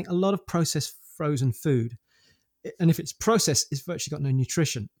careful. I think a lot of processed frozen food, and if it's processed, it's virtually got no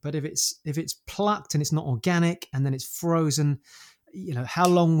nutrition. But if it's plucked and it's not organic, and then it's frozen, how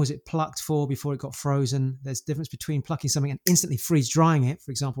long was it plucked for before it got frozen? There's a difference between plucking something and instantly freeze drying it,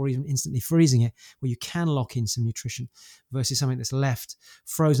 for example, or even instantly freezing it, where you can lock in some nutrition, versus something that's left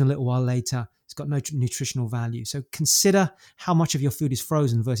frozen a little while later. It's got no nutritional value. So consider how much of your food is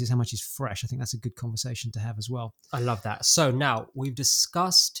frozen versus how much is fresh. I think that's a good conversation to have as well. I love that. So now we've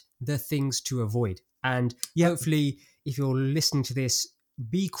discussed the things to avoid. And hopefully, if you're listening to this,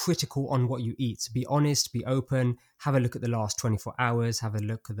 be critical on what you eat. Be honest, be open, have a look at the last 24 hours, have a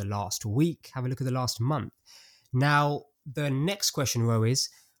look at the last week, have a look at the last month. Now, the next question, Ro, is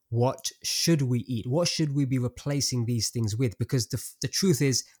what should we eat? What should we be replacing these things with? Because the truth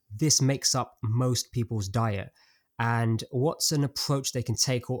is, this makes up most people's diet. And what's an approach they can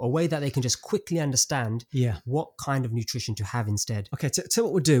take, or a way that they can just quickly understand what kind of nutrition to have instead? Okay, so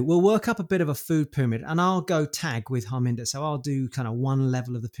what we'll do, we'll work up a bit of a food pyramid, and I'll go tag with Harminder. So I'll do kind of one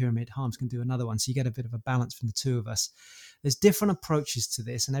level of the pyramid. Harms can do another one. So you get a bit of a balance from the two of us. There's different approaches to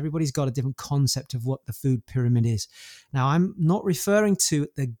this, and everybody's got a different concept of what the food pyramid is. Now, I'm not referring to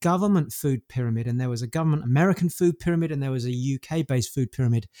the government food pyramid, and there was a government American food pyramid, and there was a UK-based food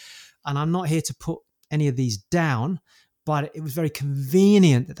pyramid. And I'm not here to put any of these down, but it was very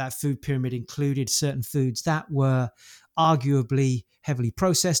convenient that food pyramid included certain foods that were arguably heavily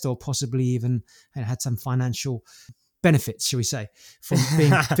processed, or possibly even had some financial benefits, shall we say, from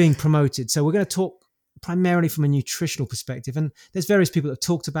being promoted. So we're going to talk primarily from a nutritional perspective. And there's various people that have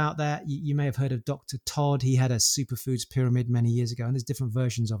talked about that. You may have heard of Dr. Todd. He had a superfoods pyramid many years ago, and there's different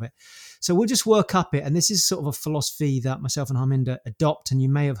versions of it. So we'll just work up it. And this is sort of a philosophy that myself and Harminder adopt. And you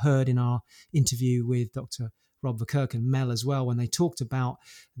may have heard in our interview with Dr. Rob Verkerk and Mel as well, when they talked about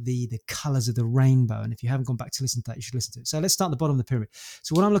the colours of the rainbow. And if you haven't gone back to listen to that, you should listen to it. So let's start at the bottom of the pyramid.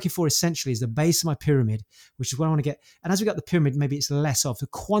 So what I'm looking for essentially is the base of my pyramid, which is what I want to get. And as we got the pyramid, maybe it's less of. The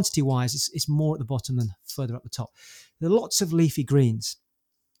quantity-wise, it's more at the bottom than further up the top. There are lots of leafy greens,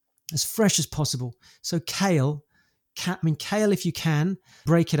 as fresh as possible. So kale, if you can,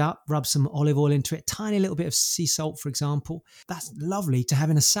 break it up, rub some olive oil into it, tiny little bit of sea salt, for example. That's lovely to have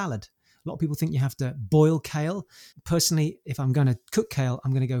in a salad. A lot of people think you have to boil kale. Personally, if I'm going to cook kale, I'm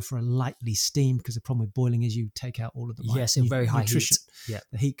going to go for a lightly steamed, because the problem with boiling is you take out all of the very high nutrition. Heat. Yeah,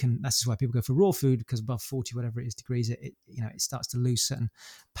 the heat that's why people go for raw food, because above 40 whatever it is degrees, it starts to lose certain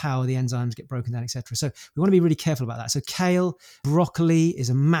power. The enzymes get broken down, etc. So we want to be really careful about that. So kale, broccoli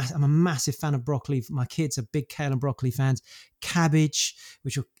is I'm a massive fan of broccoli. My kids are big kale and broccoli fans. Cabbage,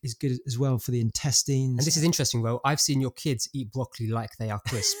 which is good as well for the intestines. And this is interesting, Ro. I've seen your kids eat broccoli like they are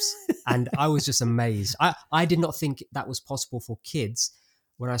crisps. And I was just amazed. I did not think that was possible for kids.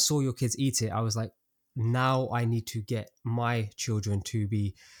 When I saw your kids eat it, I was like, now I need to get my children to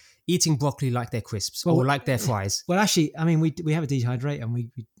be eating broccoli like they're crisps or like they're fries. Well, actually, I mean, we have a dehydrator, and we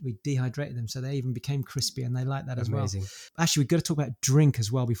dehydrated them, so they even became crispy, and they like that Amazing. As well. Actually, we've got to talk about drink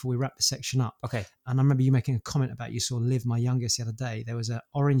as well before we wrap the section up. Okay. And I remember you making a comment about, you saw Liv, my youngest, the other day. There was an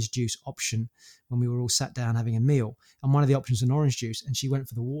orange juice option when we were all sat down having a meal, and one of the options was an orange juice, and she went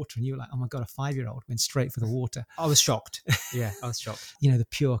for the water, and you were like, oh my God, a 5-year-old went straight for the water. I was shocked. Yeah, I was shocked. The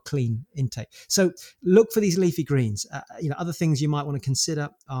pure, clean intake. So look for these leafy greens. Other things you might want to consider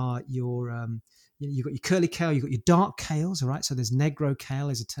are you've got your curly kale, you've got your dark kales, all right? So there's negro kale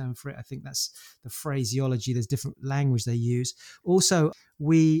is a term for it. I think that's the phraseology. There's different language they use. Also,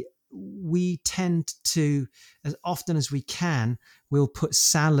 we tend to, as often as we can, we'll put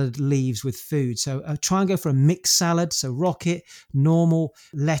salad leaves with food. So try and go for a mixed salad. So rocket, normal,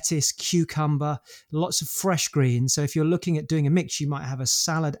 lettuce, cucumber, lots of fresh greens. So if you're looking at doing a mix, you might have a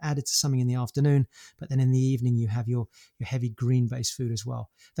salad added to something in the afternoon, but then in the evening you have your heavy green-based food as well.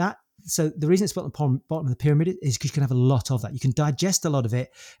 So the reason it's at the bottom of the pyramid is because you can have a lot of that. You can digest a lot of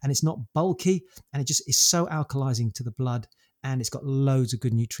it, and it's not bulky, and it just is so alkalizing to the blood, and it's got loads of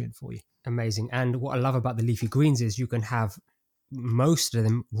good nutrient for you. Amazing. And what I love about the leafy greens is you can have most of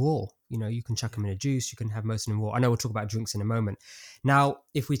them raw. You can chuck them in a juice. You can have most of them raw. I know we'll talk about drinks in a moment. Now,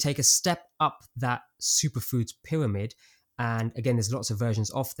 if we take a step up that superfoods pyramid, and again, there's lots of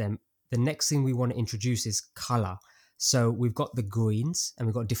versions of them, the next thing we want to introduce is color. So we've got the greens, and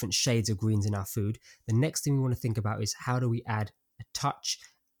we've got different shades of greens in our food. The next thing we want to think about is, how do we add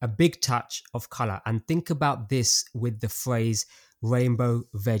a big touch of color? And think about this with the phrase rainbow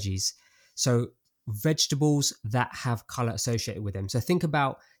veggies. So vegetables that have color associated with them. So think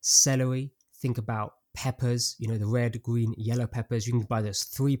about celery, think about peppers, the red, green, yellow peppers. You can buy those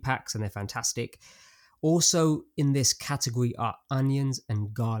 3 packs and they're fantastic. Also in this category are onions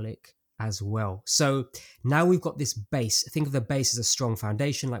and garlic as well. So now we've got this base. Think of the base as a strong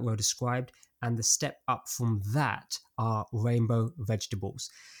foundation, like we described, and the step up from that are rainbow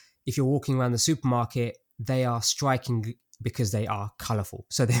vegetables. If you're walking around the supermarket, they are striking because they are colorful.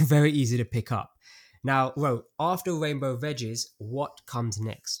 So they're very easy to pick up. Now, Ro, after rainbow veggies, what comes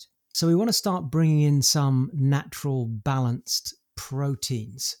next? So we want to start bringing in some natural balanced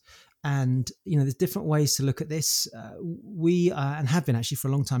proteins. And, there's different ways to look at this. We and have been actually for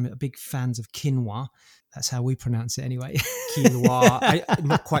a long time big fans of quinoa. That's how we pronounce it anyway. Quinoa. I'm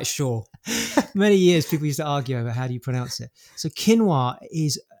not quite sure. Many years people used to argue over how do you pronounce it. So quinoa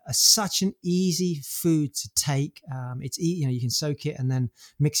is such an easy food to take. It's you can soak it and then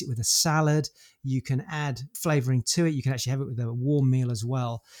mix it with a salad. You can add flavoring to it. You can actually have it with a warm meal as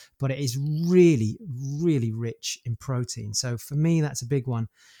well. But it is really, really rich in protein. So for me, that's a big one.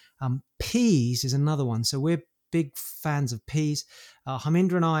 Peas is another one. So we're big fans of peas.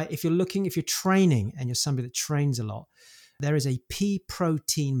 Harminder and I, if you're training and you're somebody that trains a lot, there is a pea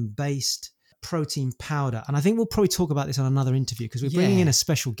protein based protein powder. And I think we'll probably talk about this on another interview, because we're bringing in a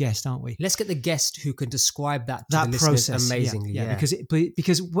special guest, aren't we? Let's get the guest who can describe that to the process amazingly. Yeah.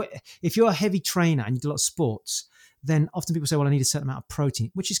 Because if you're a heavy trainer and you do a lot of sports, then often people say, well, I need a certain amount of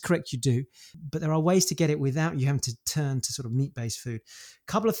protein, which is correct, you do. But there are ways to get it without you having to turn to sort of meat-based food.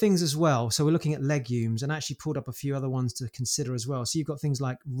 A couple of things as well. So we're looking at legumes, and actually pulled up a few other ones to consider as well. So you've got things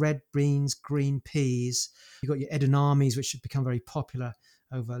like red beans, green peas. You've got your edamames, which have become very popular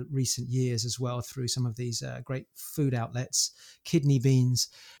over recent years as well through some of these great food outlets. Kidney beans.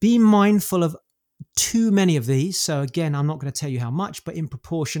 Be mindful of too many of these. So again, I'm not going to tell you how much, but in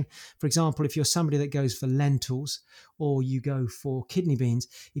proportion. For example, if you're somebody that goes for lentils or you go for kidney beans,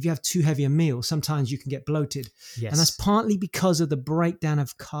 if you have too heavy a meal, sometimes you can get bloated. Yes. And that's partly because of the breakdown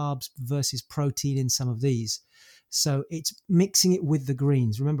of carbs versus protein in some of these. So it's mixing it with the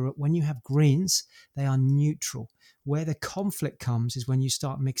greens. Remember, when you have greens, they are neutral. Where the conflict comes is when you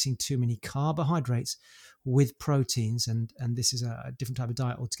start mixing too many carbohydrates with proteins, and this is a different type of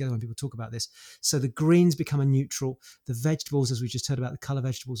diet altogether when people talk about this. So the greens become a neutral. The vegetables, as we just heard about, the color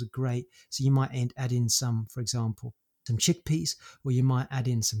vegetables are great. So you might add in some, for example, some chickpeas, or you might add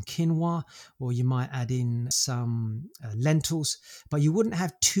in some quinoa, or you might add in some lentils, but you wouldn't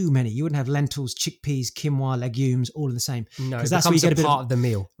have too many. You wouldn't have lentils, chickpeas, quinoa, legumes all in the same. No, because that's where you get a bit part of the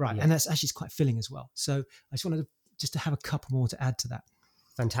meal. Right. Yeah. And that's actually quite filling as well. So I just wanted to have a couple more to add to that.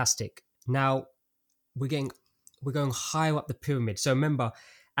 Fantastic. Now we're going higher up the pyramid. So remember,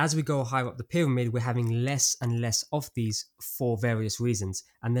 as we go higher up the pyramid, we're having less and less of these for various reasons.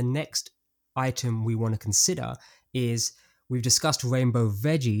 And the next item we want to consider is, we've discussed rainbow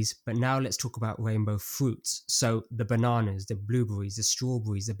veggies, but now let's talk about rainbow fruits. So the bananas, the blueberries, the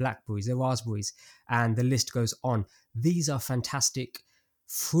strawberries, the blackberries, the raspberries, and the list goes on. These are fantastic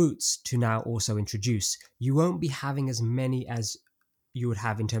fruits to now also introduce. You won't be having as many as you would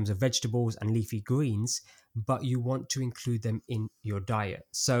have in terms of vegetables and leafy greens, but you want to include them in your diet.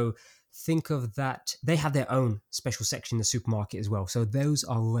 So think of that. They have their own special section in the supermarket as well. So those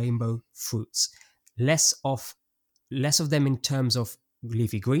are rainbow fruits. Less of them in terms of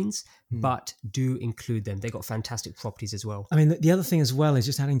leafy greens, but do include them. They got fantastic properties as well. I mean, the other thing as well is,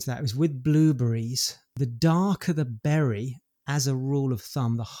 just adding to that, is with blueberries, the darker the berry, as a rule of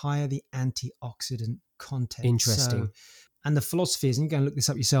thumb, the higher the antioxidant content. Interesting. And the philosophy is, and you can go and look this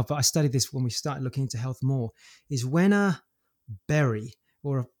up yourself, but I studied this when we started looking into health more, is when a berry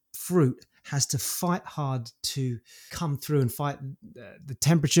or a fruit has to fight hard to come through and fight the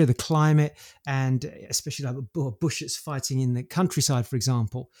temperature, the climate, and especially like a bush that's fighting in the countryside, for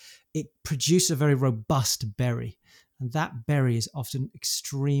example, it produces a very robust berry. And that berry is often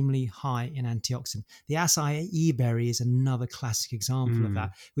extremely high in antioxidant. The acai berry is another classic example of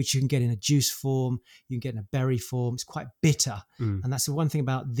that, which you can get in a juice form, you can get in a berry form. It's quite bitter. And that's the one thing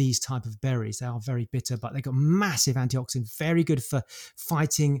about these type of berries. They are very bitter, but they've got massive antioxidant, very good for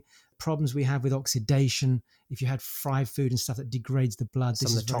fighting problems we have with oxidation. If you had fried food and stuff that degrades the blood,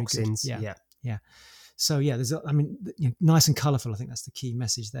 some of the toxins. Yeah. So there's, nice and colourful. I think that's the key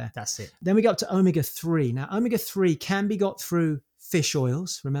message there. That's it. Then we go up to omega-3. Now, omega-3 can be got through fish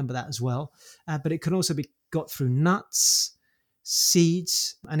oils. Remember that as well. But it can also be got through nuts,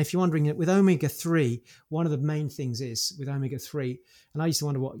 seeds. And if you're wondering, with omega-3, one of the main things is with omega-3, and I used to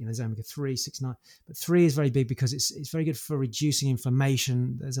wonder what, there's omega-3, 6, 9, but 3 is very big because it's very good for reducing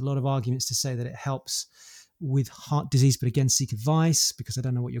inflammation. There's a lot of arguments to say that it helps with heart disease, but again, seek advice, because I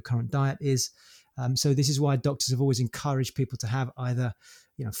don't know what your current diet is. So this is why doctors have always encouraged people to have either,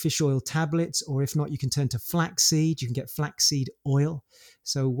 fish oil tablets, or if not, you can turn to flaxseed. You can get flaxseed oil.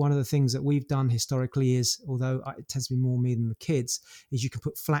 So one of the things that we've done historically is, although it tends to be more me than the kids, is you can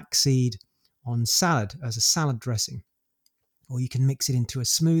put flaxseed on salad as a salad dressing, or you can mix it into a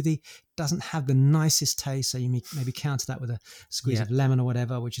smoothie. Doesn't have the nicest taste, so you maybe counter that with a squeeze of lemon or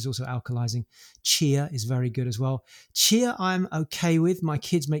whatever, which is also alkalizing. Chia is very good as well. Chia I'm okay with. My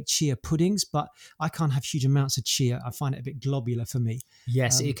kids make chia puddings, but I can't have huge amounts of chia. I find it a bit globular for me.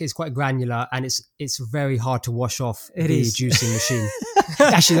 Yes, it's quite granular, and it's very hard to wash off the juicing machine.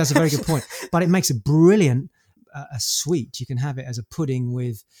 Actually, that's a very good point. But it makes a brilliant a sweet. You can have it as a pudding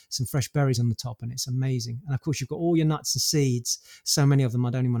with some fresh berries on the top, and it's amazing. And of course, you've got all your nuts and seeds. So many of them, I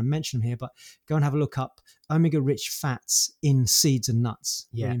don't even want to mention them here, but go and have a look up omega-rich fats in seeds and nuts.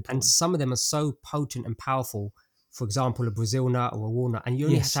 Yeah, and some of them are so potent and powerful. For example, a Brazil nut or a walnut, and you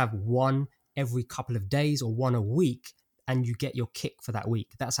only have to have one every couple of days or one a week, and you get your kick for that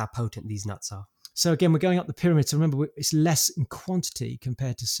week. That's how potent these nuts are. So again, we're going up the pyramid. So remember, it's less in quantity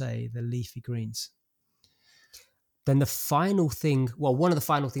compared to, say, the leafy greens. Then the final thing, one of the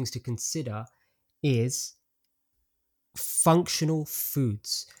final things to consider is functional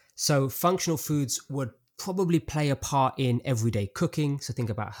foods. So functional foods would probably play a part in everyday cooking. So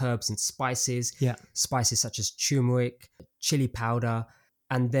think about herbs and spices. Yeah. Spices such as turmeric, chili powder,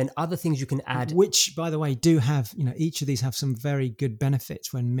 and then other things you can add. Which, by the way, do have, each of these have some very good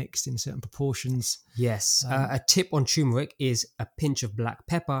benefits when mixed in certain proportions. Yes. A tip on turmeric is a pinch of black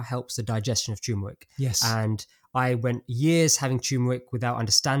pepper helps the digestion of turmeric. Yes. And I went years having turmeric without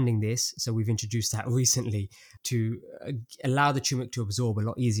understanding this. So we've introduced that recently to allow the turmeric to absorb a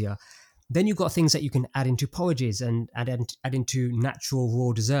lot easier. Then you've got things that you can add into porridges and add into natural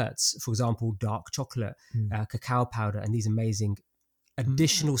raw desserts. For example, dark chocolate, cacao powder, and these amazing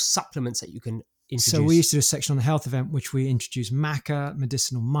additional supplements that you can introduce. So we used to do a section on the health event, which we introduced maca,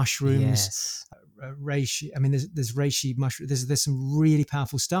 medicinal mushrooms, Yes. reishi. I mean, there's reishi mushroom. There's some really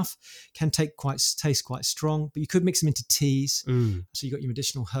powerful stuff. Can taste quite strong, but you could mix them into teas. So you got your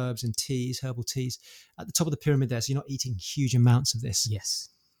medicinal herbs and teas, herbal teas at the top of the pyramid there. So you're not eating huge amounts of this. Yes.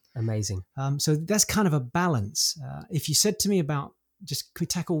 Amazing. So that's kind of a balance. If you said to me about could we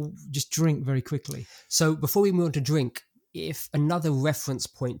tackle just drink very quickly? So before we move on to drink, if another reference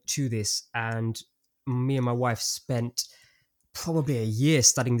point to this, and me and my wife spent probably a year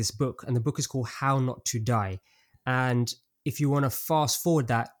studying this book, and the book is called How Not to Die. And if you want to fast forward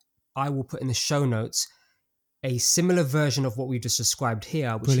that, I will put in the show notes a similar version of what we just described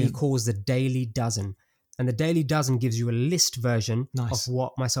here, which he calls the Daily Dozen. And the Daily Dozen gives you a list version of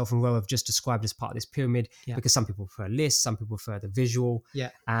what myself and Ro have just described as part of this pyramid, because some people prefer lists, some people prefer the visual,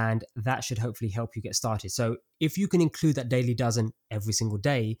 and that should hopefully help you get started. So if you can include that Daily Dozen every single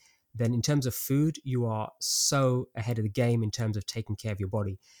day, then in terms of food, you are so ahead of the game in terms of taking care of your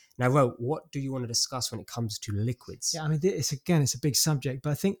body. Now, Ro, what do you want to discuss when it comes to liquids? Yeah, I mean, it's a big subject,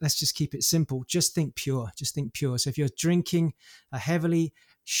 but I think let's just keep it simple. Just think pure. So if you're drinking a heavily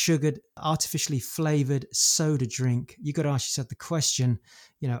sugared, artificially flavored soda drink, you got to ask yourself the question,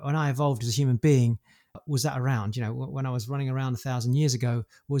 when I evolved as a human being, was that around? When I was running around 1,000 years ago,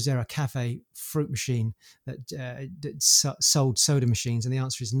 was there a cafe fruit machine that sold soda machines? And the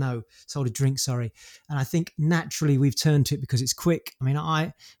answer is no, sold a drink, sorry. And I think naturally we've turned to it because it's quick. I mean,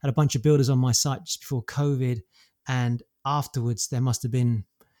 I had a bunch of builders on my site just before COVID, and afterwards there must have been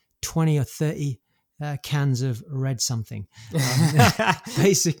 20 or 30 cans of red something.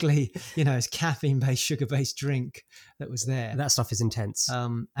 Basically, it's caffeine-based, sugar-based drink that was there. That stuff is intense.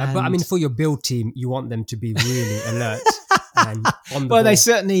 But I mean, for your build team, you want them to be really alert and on the ball. They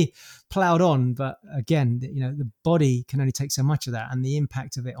certainly ploughed on, but again, the body can only take so much of that, and the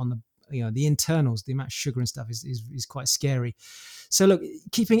impact of it on the internals, the amount of sugar and stuff is quite scary. So look,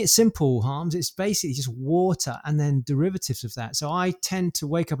 keeping it simple, Harms, it's basically just water and then derivatives of that. So I tend to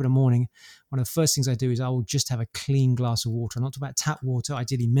wake up in the morning. One of the first things I do is I will just have a clean glass of water. I'm not talking about tap water,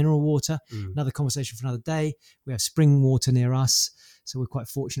 ideally mineral water. Another conversation for another day. We have spring water near us, so we're quite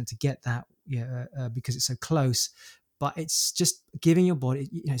fortunate to get that because it's so close. But it's just giving your body,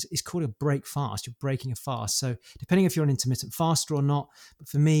 it's called a break fast. You're breaking a fast. So depending if you're an intermittent faster or not, but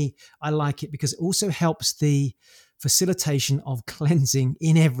for me, I like it because it also helps the facilitation of cleansing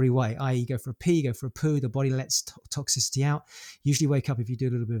in every way, i.e. you go for a pee, you go for a poo, the body lets toxicity out. Usually wake up, if you do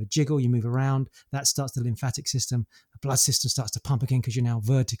a little bit of a jiggle, you move around, that starts the lymphatic system, the blood system starts to pump again because you're now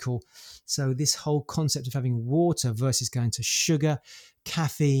vertical. So this whole concept of having water versus going to sugar,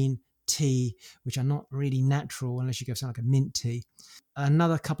 caffeine, tea, which are not really natural unless you go something like a mint tea.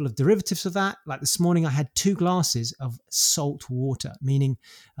 Another couple of derivatives of that, like this morning I had 2 glasses of salt water, meaning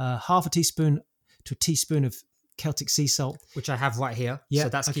half a teaspoon to a teaspoon of Celtic sea salt, which I have right here. So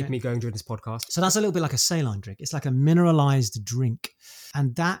that's keeping me going during this podcast. So that's a little bit like a saline drink. It's like a mineralized drink.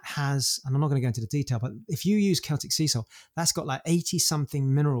 And that has, and I'm not going to go into the detail, but if you use Celtic sea salt, that's got like 80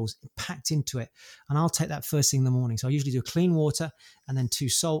 something minerals packed into it. And I'll take that first thing in the morning. So I usually do clean water and then 2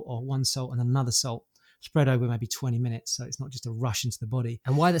 salt or 1 salt and another salt spread over maybe 20 minutes. So it's not just a rush into the body.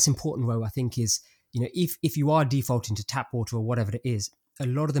 And why that's important, Ro, I think is, if you are defaulting to tap water or whatever it is, a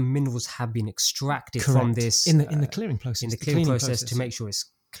lot of the minerals have been extracted from this in the clearing process. In the clearing process to make sure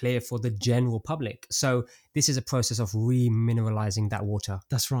it's clear for the general public. So this is a process of remineralizing that water.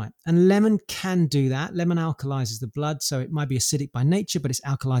 That's right. And lemon can do that. Lemon alkalizes the blood, so it might be acidic by nature, but it's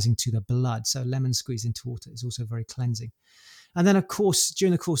alkalizing to the blood. So lemon squeezed into water is also very cleansing. And then, of course,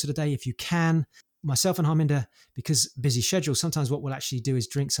 during the course of the day, if you can, myself and Harminder, because busy schedule, sometimes what we'll actually do is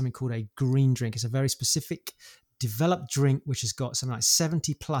drink something called a green drink. It's a very specific developed drink which has got something like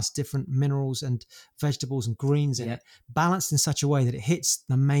 70 plus different minerals and vegetables and greens in it, balanced in such a way that it hits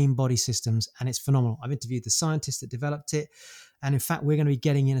the main body systems, and it's phenomenal. I've interviewed the scientists that developed it, and in fact we're going to be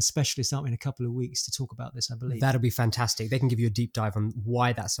getting in a specialist, aren't we, in a couple of weeks to talk about this, I believe. That'll be fantastic. They can give you a deep dive on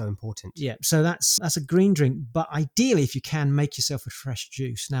why that's so important. Yeah, so that's a green drink, but ideally if you can, make yourself a fresh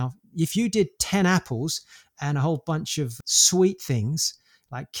juice. Now if you did 10 apples and a whole bunch of sweet things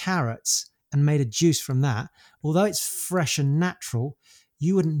like carrots and made a juice from that, although it's fresh and natural,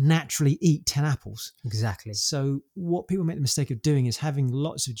 you wouldn't naturally eat 10 apples. Exactly. So what people make the mistake of doing is having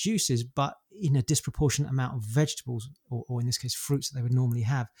lots of juices, but in a disproportionate amount of vegetables, or in this case, fruits that they would normally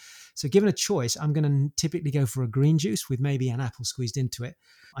have. So given a choice, I'm going to typically go for a green juice with maybe an apple squeezed into it.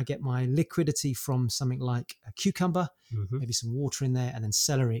 I get my liquidity from something like a cucumber, maybe some water in there, and then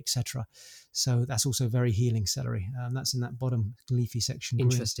celery, etc. So that's also very healing, celery. That's in that bottom leafy section.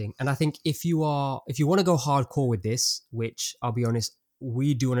 Interesting. And I think if you want to go hardcore with this, which I'll be honest,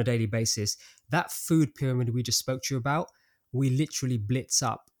 we do on a daily basis, that food pyramid we just spoke to you about, we literally blitz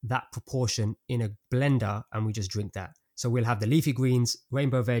up that proportion in a blender and we just drink that. So we'll have the leafy greens,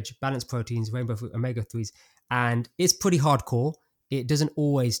 rainbow veg, balanced proteins, rainbow fruit, omega-3s, and it's pretty hardcore. It doesn't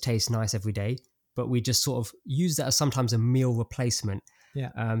always taste nice every day, but we just sort of use that as sometimes a meal replacement.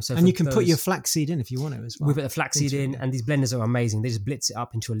 Yeah. And you can put your flaxseed in if you want to as well. We put the flaxseed in, and these blenders are amazing. They just blitz it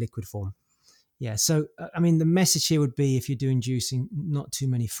up into a liquid form. Yeah. So, I mean, the message here would be, if you're doing juicing, not too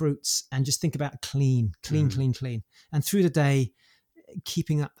many fruits, and just think about clean. And through the day,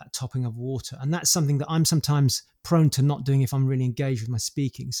 keeping up that topping of water. And that's something that I'm sometimes prone to not doing if I'm really engaged with my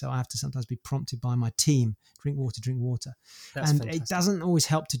speaking. So I have to sometimes be prompted by my team, drink water. That's and fantastic. It doesn't always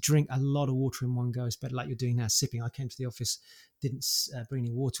help to drink a lot of water in one go. It's better like you're doing now, sipping. I came to the office, didn't bring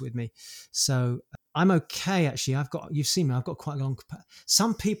any water with me. So I'm okay, actually. You've seen me, I've got quite a long,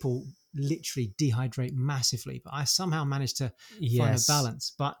 some people literally dehydrate massively, but I somehow managed to find a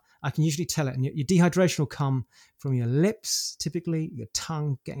balance. But I can usually tell it. And your dehydration will come from your lips, typically, your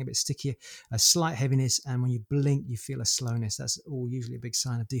tongue getting a bit stickier, a slight heaviness, and when you blink, you feel a slowness. That's all usually a big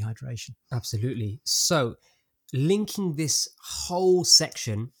sign of dehydration. Absolutely. So linking this whole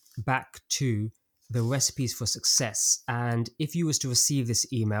section back to the recipes for success. And if you was to receive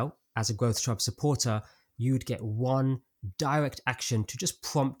this email as a Growth Tribe supporter, you'd get one direct action to just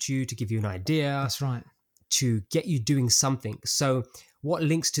prompt you, to give you an idea. That's right. To get you doing something. So what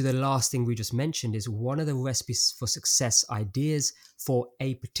links to the last thing we just mentioned is one of the recipes for success ideas for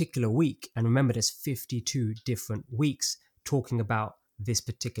a particular week. And remember, there's 52 different weeks talking about this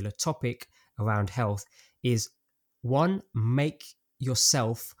particular topic around health. Is one, make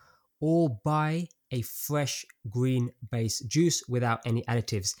yourself or buy a fresh green-based juice without any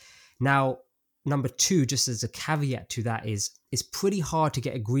additives. Now, number two, just as a caveat to that, is it's pretty hard to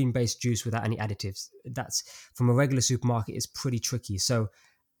get a green-based juice without any additives. That's from a regular supermarket, it's pretty tricky. So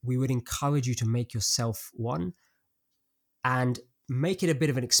we would encourage you to make yourself one and make it a bit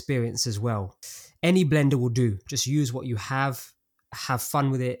of an experience as well. Any blender will do. Just use what you have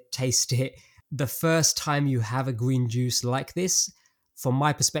fun with it, taste it. The first time you have a green juice like this, from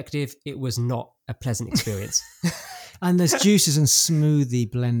my perspective, it was not a pleasant experience. And there's juices and smoothie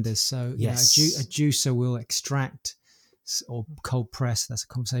blenders. So yes, a juicer will extract or cold press. That's a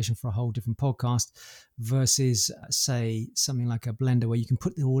conversation for a whole different podcast. Versus, say, something like a blender where you can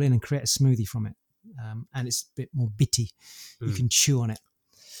put it all in and create a smoothie from it, and it's a bit more bitty. You can chew on it.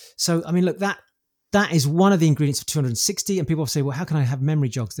 So, I mean, look, that is one of the ingredients for 260. And people say, well, how can I have memory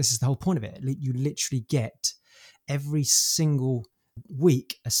jogs? This is the whole point of it. You literally get every single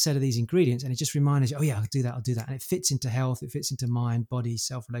week a set of these ingredients, and it just reminds you, oh yeah, I'll do that, and it fits into health, it fits into mind, body,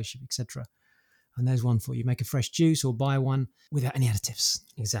 self-relationship, etc. And there's one for you. Make a fresh juice or buy one without any additives.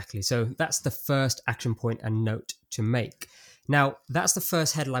 Exactly. So that's the first action point and note to make. Now, that's the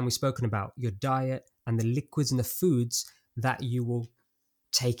first headline we've spoken about, your diet and the liquids and the foods that you will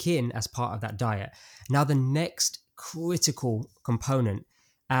take in as part of that diet. Now, the next critical component,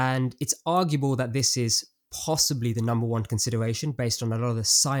 and it's arguable that this is possibly the number one consideration based on a lot of the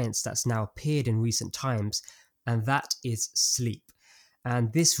science that's now appeared in recent times, and that is sleep.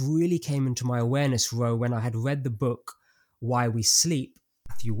 And this really came into my awareness, Ro, when I had read the book Why We Sleep,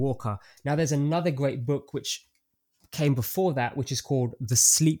 Matthew Walker. Now, there's another great book which came before that, which is called The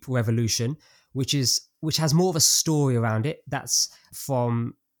Sleep Revolution, which has more of a story around it. That's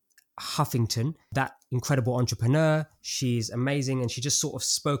from Huffington, that incredible entrepreneur. She's amazing, and she just sort of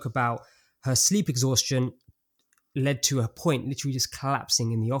spoke about her sleep exhaustion led to a point literally just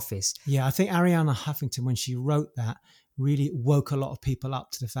collapsing in the office. Yeah, I think Arianna Huffington, when she wrote that, really woke a lot of people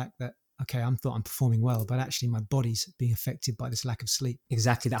up to the fact that, okay, I thought I'm performing well, but actually my body's being affected by this lack of sleep.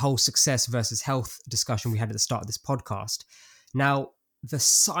 Exactly, that whole success versus health discussion we had at the start of this podcast. Now, the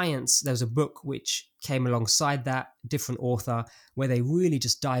science, there's a book which came alongside that, different author, where they really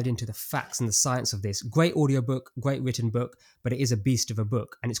just dived into the facts and the science of this. Great audiobook, great written book, but it is a beast of a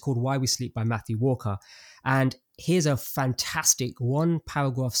book. And it's called Why We Sleep by Matthew Walker. And here's a fantastic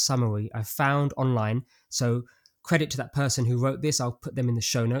 1-paragraph summary I found online. So credit to that person who wrote this. I'll put them in the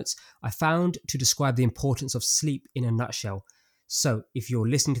show notes. I found to describe the importance of sleep in a nutshell. So if you're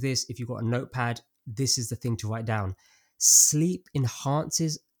listening to this, if you've got a notepad, this is the thing to write down. Sleep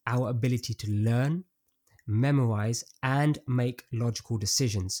enhances our ability to learn, memorize, and make logical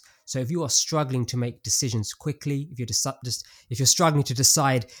decisions. So if you are struggling to make decisions quickly, if you're struggling to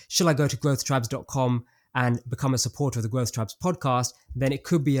decide, should I go to growthtribes.com and become a supporter of the Growth Tribes podcast, then it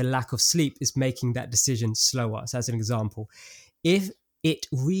could be a lack of sleep is making that decision slower. So as an example, if it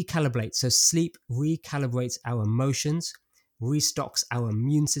recalibrates, so sleep recalibrates our emotions, restocks our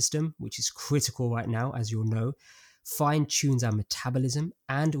immune system, which is critical right now, as you'll know, fine-tunes our metabolism,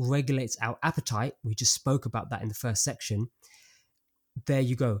 and regulates our appetite. We just spoke about that in the first section. There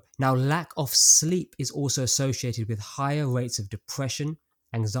you go. Now, lack of sleep is also associated with higher rates of depression,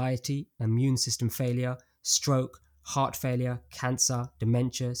 anxiety, immune system failure, stroke, heart failure, cancer,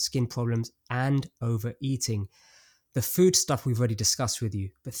 dementia, skin problems, and overeating. The food stuff we've already discussed with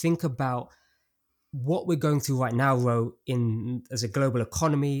you, but think about what we're going through right now, Ro, as a global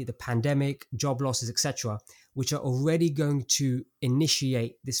economy, the pandemic, job losses, etc., which are already going to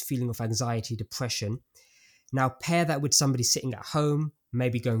initiate this feeling of anxiety, depression. Now, pair that with somebody sitting at home,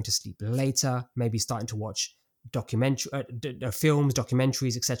 maybe going to sleep later, maybe starting to watch films,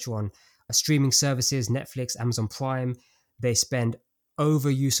 documentaries, etc. on streaming services, Netflix, Amazon Prime. They spend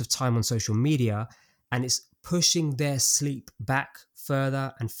overuse of time on social media, and it's pushing their sleep back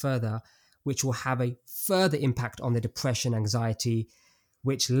further and further, which will have a further impact on the depression, anxiety,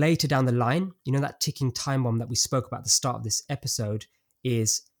 which later down the line, that ticking time bomb that we spoke about at the start of this episode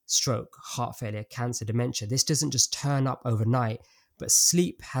is stroke, heart failure, cancer, dementia. This doesn't just turn up overnight, but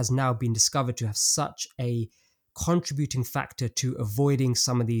sleep has now been discovered to have such a contributing factor to avoiding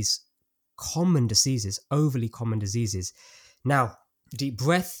some of these common diseases, overly common diseases. Now, deep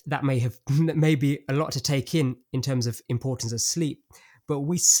breath, that may be a lot to take in terms of importance of sleep, but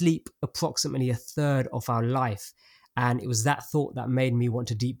we sleep approximately a third of our life. And it was that thought that made me want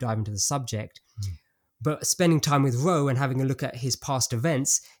to deep dive into the subject. But spending time with Ro and having a look at his past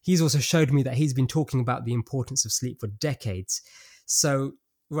events, he's also showed me that he's been talking about the importance of sleep for decades. So,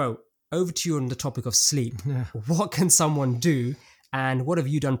 Ro, over to you on the topic of sleep. Yeah. What can someone do, and what have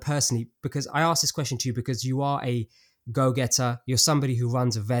you done personally? Because I asked this question to you because you are a go-getter. You're somebody who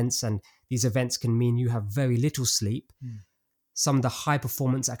runs events, and these events can mean you have very little sleep. Some of the high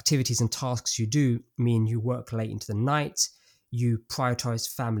performance activities and tasks you do mean you work late into the night. You prioritize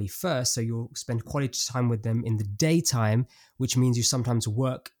family first, so you'll spend quality time with them in the daytime, which means you sometimes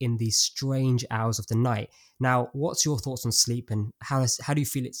work in these strange hours of the night. Now, what's your thoughts on sleep, and how do you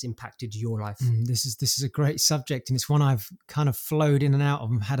feel it's impacted your life? This is a great subject, and it's one I've kind of flowed in and out of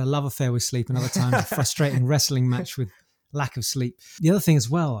and had a love affair with sleep, and other times a frustrating wrestling match with lack of sleep. The other thing as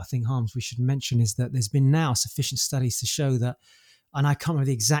well, I think, Harms, we should mention is that there's been now sufficient studies to show that, and I can't remember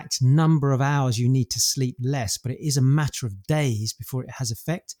the exact number of hours you need to sleep less, but it is a matter of days before it has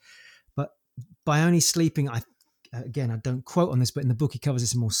effect. But by only sleeping, I don't quote on this, but in the book he covers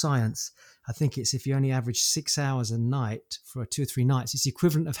this in more science. I think it's if you only average 6 hours a night for 2 or 3 nights, it's the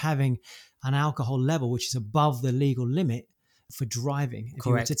equivalent of having an alcohol level which is above the legal limit for driving.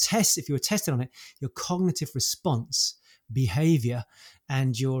 Correct. If you were tested on it, your cognitive response, behavior,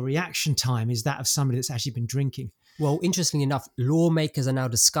 and your reaction time is that of somebody that's actually been drinking. Well, interestingly enough, lawmakers are now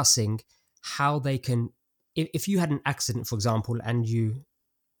discussing how they can, if you had an accident, for example, and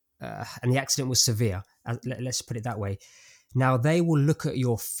the accident was severe, let's put it that way. Now they will look at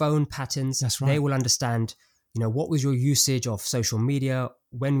your phone patterns. That's right. They will understand, what was your usage of social media?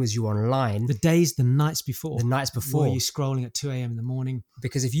 When was you online? The nights before. Were you scrolling at 2 a.m. in the morning?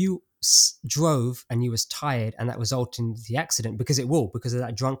 Because if you drove and you was tired and that resulted in the accident, because of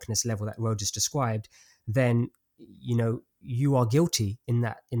that drunkenness level that Ro just described, then you are guilty in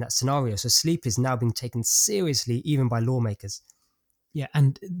that scenario. So sleep is now being taken seriously even by lawmakers. Yeah,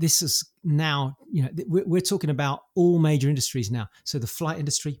 and this is now, we're talking about all major industries now. So the flight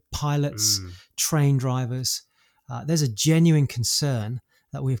industry, pilots, train drivers, there's a genuine concern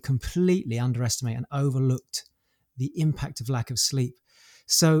that we've completely underestimated and overlooked the impact of lack of sleep.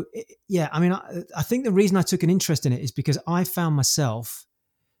 So, I think the reason I took an interest in it is because I found myself,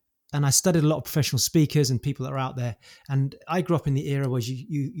 and I studied a lot of professional speakers and people that are out there. And I grew up in the era where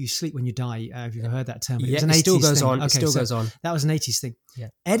you sleep when you die. Have you ever heard that term? It was an 80s still goes thing. on. Okay, it still goes on. That was an 80s thing. Yeah.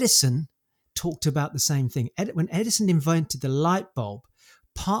 Edison talked about the same thing. When Edison invented the light bulb,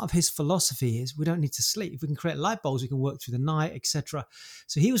 part of his philosophy is we don't need to sleep. If we can create light bulbs, we can work through the night, etc.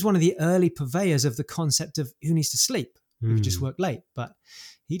 So he was one of the early purveyors of the concept of who needs to sleep. We could just work late, but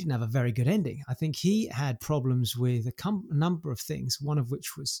he didn't have a very good ending. I think he had problems with a number of things, one of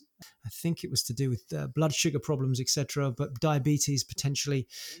which was, I think it was to do with blood sugar problems, etc., but diabetes potentially.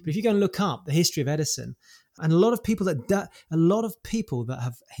 But if you go and look up the history of Edison, And a lot of people that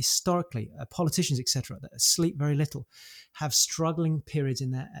have historically, politicians, etc., that sleep very little, have struggling periods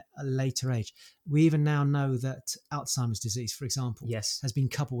in their later age. We even now know that Alzheimer's disease, for example, has been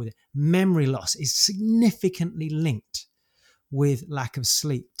coupled with it. Memory loss is significantly linked with lack of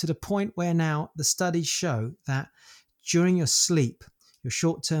sleep, to the point where now the studies show that during your sleep, your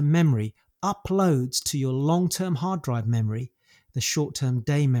short-term memory uploads to your long-term hard drive memory the short-term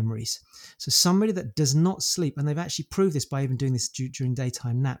day memories. So somebody that does not sleep, and they've actually proved this by even doing this during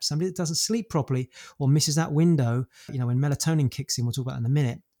daytime naps, somebody that doesn't sleep properly or misses that window, when melatonin kicks in, we'll talk about in a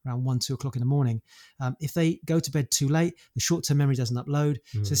minute, around 1, 2 o'clock in the morning. If they go to bed too late, the short-term memory doesn't upload.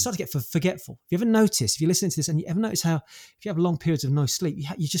 So they start to get forgetful. If you ever notice, if you're listening to this and you ever notice how if you have long periods of no sleep,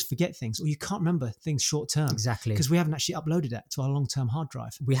 you just forget things, or you can't remember things short-term. Exactly. Because we haven't actually uploaded that to our long-term hard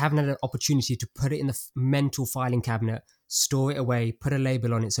drive. We haven't had an opportunity to put it in the mental filing cabinet, store it away, put a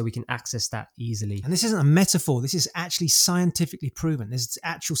label on it so we can access that easily. And this isn't a metaphor. This is actually scientifically proven. There's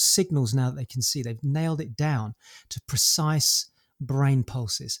actual signals now that they can see. They've nailed it down to precise brain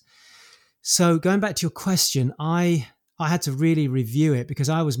pulses. So going back to your question, I had to really review it, because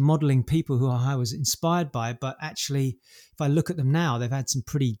I was modeling people who I was inspired by, but actually, if I look at them now, they've had some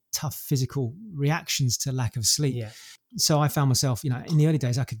pretty tough physical reactions to lack of sleep. Yeah. So I found myself, in the early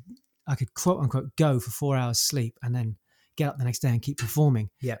days, I could quote unquote go for 4 hours sleep and then get up the next day and keep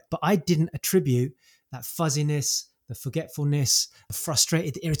performing. Yeah. But I didn't attribute that fuzziness, the forgetfulness, the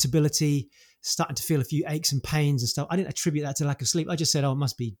frustrated, the irritability, starting to feel a few aches and pains and stuff. I didn't attribute that to lack of sleep. I just said, it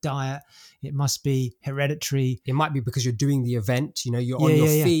must be diet. It must be hereditary. It might be because you're doing the event, you're on your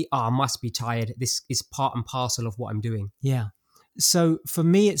feet. I must be tired. This is part and parcel of what I'm doing. Yeah. So for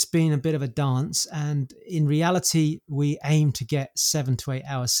me, it's been a bit of a dance. And in reality, we aim to get 7 to 8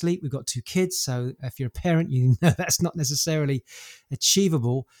 hours sleep. We've got 2 kids. So if you're a parent, you know that's not necessarily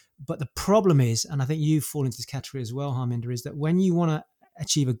achievable. But the problem is, and I think you fall into this category as well, Harminder, is that when you want to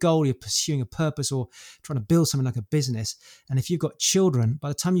achieve a goal, you're pursuing a purpose or trying to build something like a business. And if you've got children, by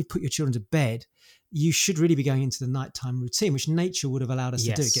the time you put your children to bed, you should really be going into the nighttime routine, which nature would have allowed us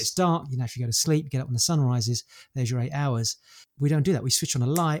to do. It gets dark, you naturally go to sleep, you get up when the sun rises, there's your 8 hours. We don't do that. We switch on a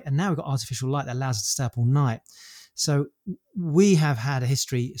light, and now we've got artificial light that allows us to stay up all night. So we have had a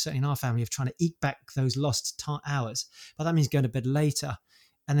history, certainly in our family, of trying to eke back those lost hours. But that means going to bed later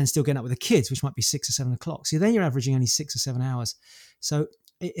and then still getting up with the kids, which might be 6 or 7 o'clock. So then you're averaging only 6 or 7 hours. So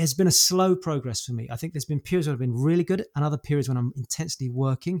it has been a slow progress for me. I think there's been periods where I've been really good and other periods when I'm intensely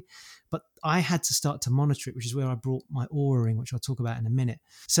working. But I had to start to monitor it, which is where I brought my Oura ring, which I'll talk about in a minute.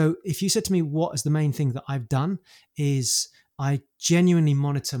 So if you said to me, what is the main thing that I've done, is I genuinely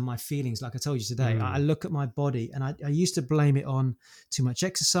monitor my feelings. Like I told you today, I look at my body, and I used to blame it on too much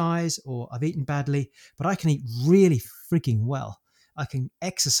exercise or I've eaten badly, but I can eat really freaking well. I can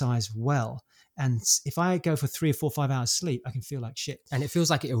exercise well. And if I go for 3 or 4 or 5 hours sleep, I can feel like shit. And it feels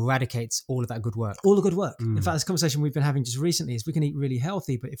like it eradicates all of that good work. All the good work. In fact, this conversation we've been having just recently is we can eat really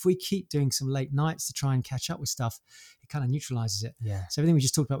healthy, but if we keep doing some late nights to try and catch up with stuff, it kind of neutralizes it. Yeah. So everything we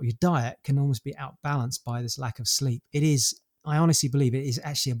just talked about with your diet can almost be outbalanced by this lack of sleep. It is, I honestly believe it is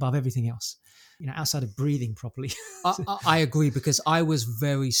actually above everything else, outside of breathing properly. I agree, because I was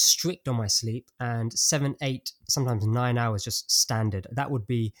very strict on my sleep, and 7, 8, sometimes 9 hours just standard. That would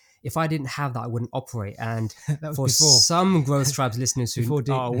be, if I didn't have that, I wouldn't operate. And for some Growth Tribes listeners who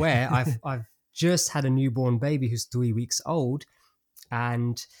are aware, I've just had a newborn baby who's 3 weeks old,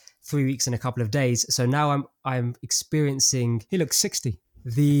 and 3 weeks and a couple of days. So now I'm experiencing. He looks 60.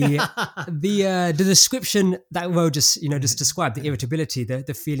 The description that Ro just described, the irritability,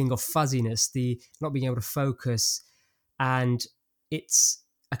 the feeling of fuzziness, the not being able to focus. And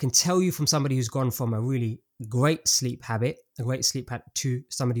I can tell you from somebody who's gone from a really great sleep habit to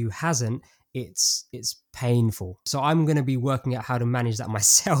somebody who hasn't, it's painful. So I'm going to be working out how to manage that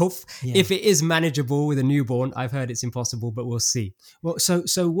myself. Yeah. If it is manageable with a newborn, I've heard it's impossible, but we'll see. Well,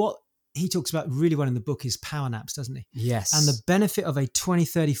 so what he talks about really well in the book is power naps, doesn't he? Yes. And the benefit of a 20,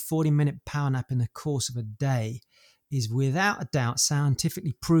 30, 40-minute power nap in the course of a day is without a doubt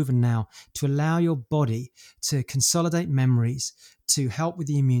scientifically proven now to allow your body to consolidate memories, to help with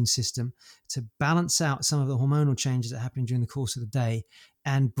the immune system, to balance out some of the hormonal changes that happen during the course of the day,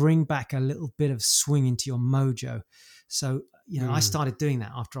 and bring back a little bit of swing into your mojo. So, I started doing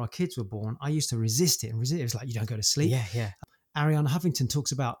that after our kids were born. I used to resist it. It was like, you don't go to sleep. Yeah. Ariana Huffington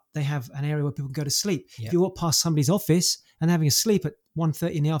talks about they have an area where people can go to sleep. Yeah. If you walk past somebody's office and they're having a sleep at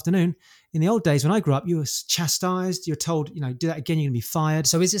 1:30 in the afternoon, in the old days when I grew up, you were chastised. You're told, do that again, you're going to be fired.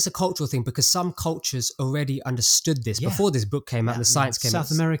 So is this a cultural thing? Because some cultures already understood this Yeah. before this book came out, and the science came out.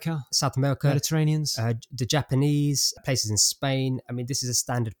 South America, Mediterraneans, the Japanese, places in Spain. I mean, this is a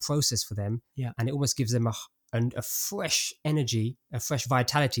standard process for them. Yeah. And it almost gives them a fresh energy, a fresh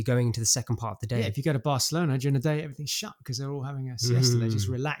vitality going into the second part of the day. Yeah, if you go to Barcelona during the day, everything's shut because they're all having a siesta. They're just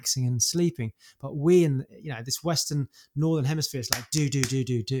relaxing and sleeping. But we in this Western Northern Hemisphere is like do.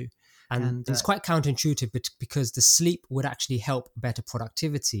 And it's quite counterintuitive, but because the sleep would actually help better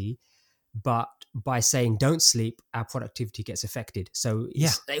productivity, but by saying don't sleep, our productivity gets affected. So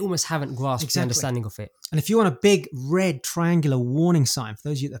they almost haven't grasped the understanding of it. And if you want a big red triangular warning sign for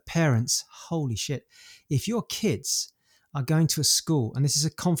those of you that are parents, holy shit, if your kids are going to a school, and this is a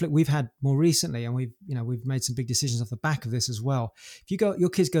conflict we've had more recently, and we've made some big decisions off the back of this as well. If your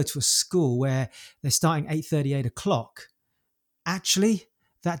kids go to a school where they're starting 8:30, 8 o'clock, actually,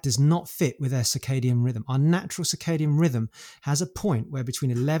 that does not fit with their circadian rhythm. Our natural circadian rhythm has a point where between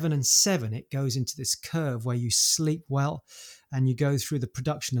 11 and 7, it goes into this curve where you sleep well and you go through the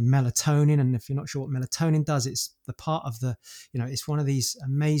production of melatonin. And if you're not sure what melatonin does, it's the part of it's one of these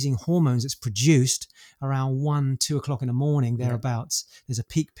amazing hormones that's produced around 1, 2 o'clock in the morning, thereabouts. There's a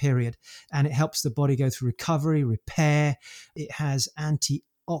peak period, and it helps the body go through recovery, repair. It has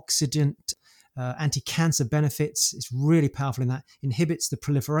antioxidant anti-cancer benefits. It's really powerful in that. Inhibits the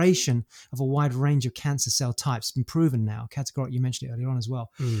proliferation of a wide range of cancer cell types. It's been proven now. Categorically, you mentioned it earlier on as well.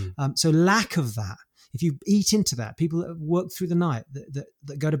 So lack of that, if you eat into that, people that work through the night,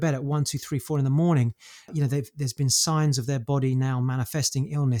 that go to bed at 1, 2, 3, 4 in the morning, there's been signs of their body now manifesting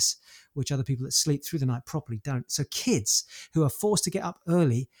illness, which other people that sleep through the night properly don't. So kids who are forced to get up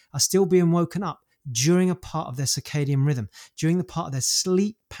early are still being woken up during a part of their circadian rhythm, during the part of their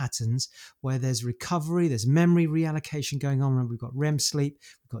sleep patterns where there's recovery, there's memory reallocation going on. Remember, we've got REM sleep,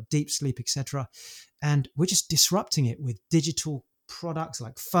 we've got deep sleep, etc. And we're just disrupting it with digital products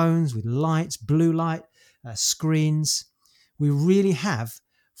like phones, with lights, blue light, screens. We really have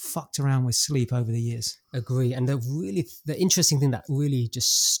fucked around with sleep over the years. Agree. And the interesting thing that really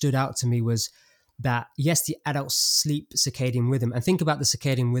just stood out to me was that, yes, the adult sleep circadian rhythm, and think about the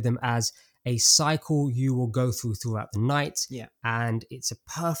circadian rhythm as a cycle you will go throughout the night. Yeah. And it's a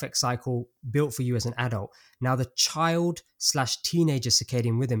perfect cycle built for you as an adult. Now, the child/teenager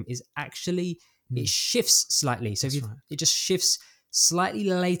circadian rhythm is actually, it shifts slightly. So it just shifts slightly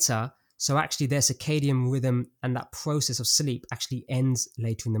later. So actually their circadian rhythm and that process of sleep actually ends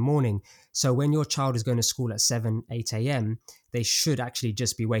later in the morning. So when your child is going to school at 7, 8 a.m., they should actually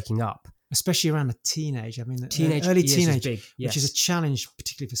just be waking up. Especially around a teenage. I mean, early teenage, which is a challenge,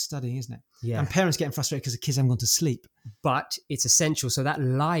 particularly for studying, isn't it? Yeah. And parents getting frustrated because the kids haven't gone to sleep. But it's essential. So that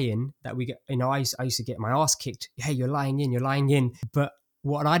lie-in that we get, I used to get my ass kicked. Hey, you're lying in. But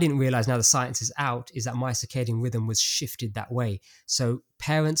what I didn't realize, now the science is out, is that my circadian rhythm was shifted that way. So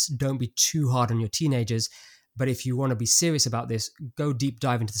parents, don't be too hard on your teenagers. But if you want to be serious about this, go deep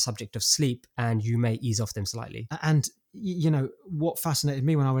dive into the subject of sleep and you may ease off them slightly. And what fascinated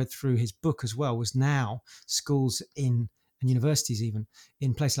me when I read through his book as well was now schools and universities even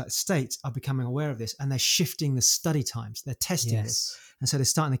in places like the States are becoming aware of this, and they're shifting the study times. They're testing this. And so they're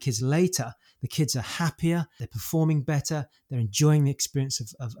starting the kids later. The kids are happier, they're performing better, they're enjoying the experience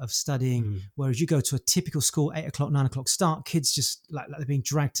of studying. Whereas you go to a typical school, 8 o'clock, 9 o'clock start, kids just like they're being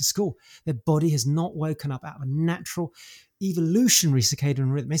dragged to school. Their body has not woken up out of a natural evolutionary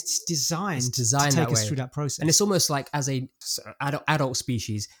circadian rhythm. It's designed to take us through that process. And it's almost like as a adult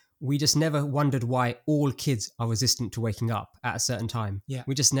species, we just never wondered why all kids are resistant to waking up at a certain time. Yeah.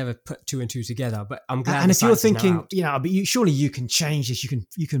 We just never put 2 and 2 together. But I'm glad. And if you're thinking, but surely you can change this.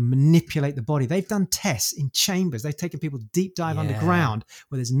 You can manipulate the body. They've done tests in chambers. They've taken people deep dive underground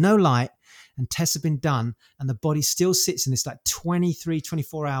where there's no light, and tests have been done, and the body still sits in this like 23,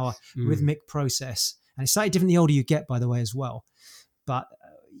 24 hour rhythmic process. And it's slightly different the older you get, by the way, as well. But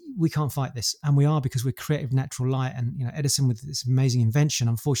we can't fight this, and we are, because we're creative natural light. And Edison, with this amazing invention,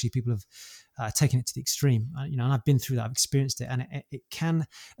 unfortunately people have taken it to the extreme. And I've been through that, I've experienced it, and it can.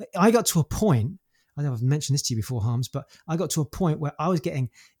 I got to a point, I know I've mentioned this to you before, Harms, but I got to a point where I was getting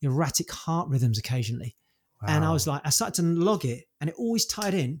erratic heart rhythms occasionally. Wow. And I was like, I started to log it, and it always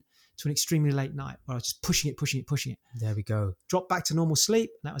tied in to an extremely late night where I was just pushing it. There we go. Dropped back to normal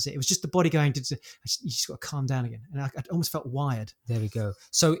sleep. And that was it. It was just the body going, you just got to calm down again. And I almost felt wired. There we go.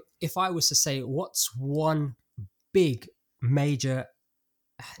 So if I was to say, what's one big major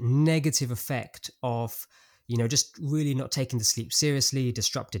negative effect of, just really not taking the sleep seriously,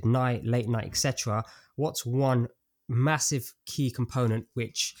 disrupted night, late night, etc. What's one massive key component,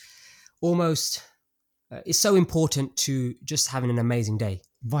 which almost is so important to just having an amazing day.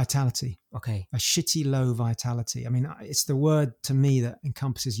 Vitality. Okay. A shitty low vitality. I mean, it's the word to me that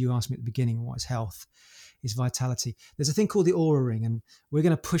encompasses, you asked me at the beginning, what is health? Is vitality. There's a thing called the Oura Ring, and we're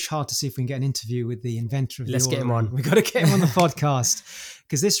going to push hard to see if we can get an interview with the inventor of the Oura Ring. Let's get him on. We've got to get him on the podcast,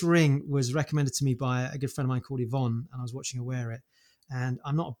 because this ring was recommended to me by a good friend of mine called Yvonne, and I was watching her wear it. And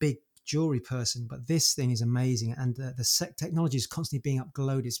I'm not a big jewelry person, but this thing is amazing, and the technology is constantly being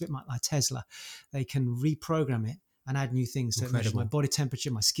uploaded. It's a bit like Tesla. They can reprogram it and add new things. So it measures my body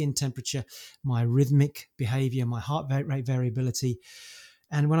temperature, my skin temperature, my rhythmic behavior, my heart rate variability.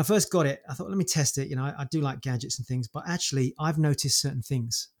 And when I first got it, I thought, let me test it. You know, I do like gadgets and things, but actually I've noticed certain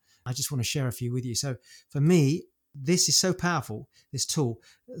things. I just want to share a few with you. So for me, this is so powerful, this tool,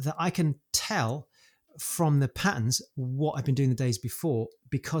 that I can tell from the patterns what I've been doing the days before,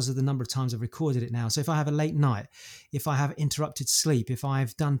 because of the number of times I've recorded it now. So if I have a late night, if I have interrupted sleep, if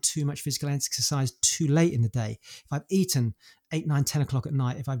I've done too much physical exercise too late in the day, if I've eaten 8, 9, 10 o'clock at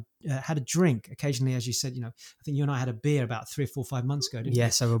night, if I've had a drink occasionally, as you said, you know, I think you and I had a beer about 3 or 4, 5 months ago, didn't we?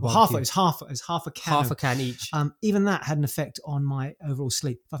 Yes, over well, it was half a can. Half a can each. Even that had an effect on my overall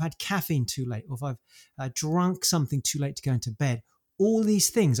sleep. If I've had caffeine too late, or if I've drunk something too late to go into bed, all these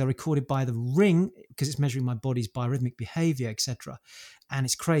things are recorded by the ring, because it's measuring my body's biorhythmic behavior, etc. And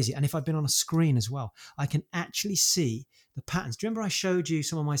it's crazy. And if I've been on a screen as well, I can actually see the patterns. Do you remember I showed you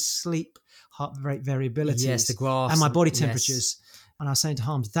some of my sleep heart rate variabilities? Yes, the graphs. And my body temperatures. Yes. And I was saying to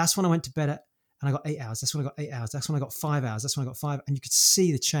Harms, that's when I went to bed at, and I got 8 hours. That's when I got 8 hours. That's when I got 5 hours. That's when I got 5. And you could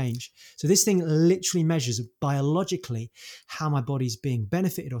see the change. So this thing literally measures biologically how my body's being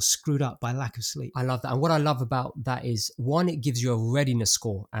benefited or screwed up by lack of sleep. I love that. And what I love about that is, one, it gives you a readiness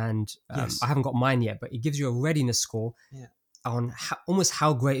score. And Yes. I haven't got mine yet, but it gives you a readiness score on almost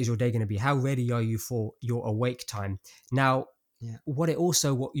how great is your day going to be? How ready are you for your awake time? Now, what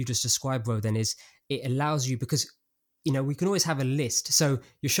you just described, bro, then is it allows you, because you know, we can always have a list. So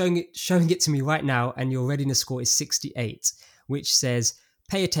you're showing it to me right now, and your readiness score is 68, which says,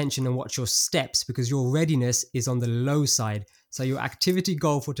 pay attention and watch your steps, because your readiness is on the low side. So your activity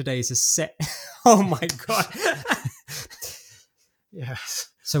goal for today is to set. Oh my God. Yes.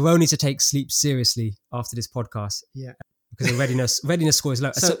 So Ro needs to take sleep seriously after this podcast. Yeah. Because the readiness score is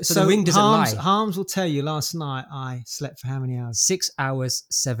low. So the ring doesn't lie. Harms will tell you, last night I slept for how many hours? 6 hours,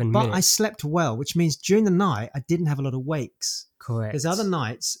 7 But minutes. I slept well, which means during the night I didn't have a lot of wakes. Correct. There's other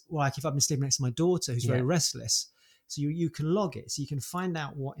nights, like if I've been sleeping next to my daughter who's very restless, so you can log it, so you can find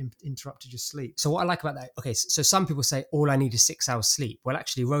out what interrupted your sleep. So what I like about that, okay, so some people say all I need is 6 hours sleep. Well,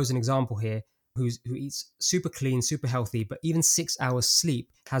 actually, Ro's an example here who eats super clean, super healthy, but even 6 hours sleep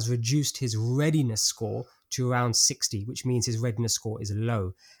has reduced his readiness score to around 60, which means his readiness score is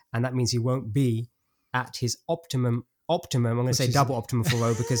low. And that means he won't be at his optimum. I'm going to say double optimum for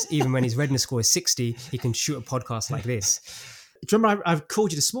Ro, because even when his readiness score is 60, he can shoot a podcast like this. Do you remember I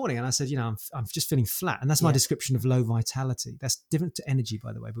called you this morning and I said, you know, I'm just feeling flat. And that's my description of low vitality. That's different to energy,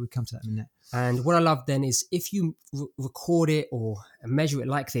 by the way, but we'll come to that in a minute. And what I love then is if you record it or measure it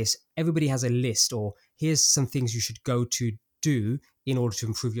like this, everybody has a list, or here's some things you should go to do in order to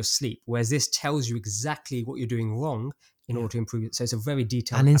improve your sleep. Whereas this tells you exactly what you're doing wrong in order to improve it. So it's a very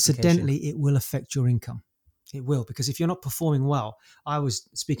detailed And incidentally, it will affect your income. It will, because if you're not performing well, I was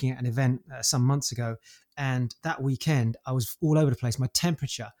speaking at an event some months ago, and that weekend I was all over the place. My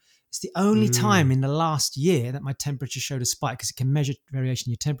temperature, it's the only time in the last year that my temperature showed a spike, because it can measure variation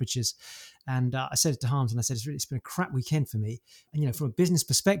in your temperatures. And I said it to Harms, and I said, it's been a crap weekend for me. And, you know, from a business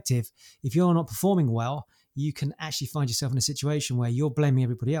perspective, if you're not performing well, you can actually find yourself in a situation where you're blaming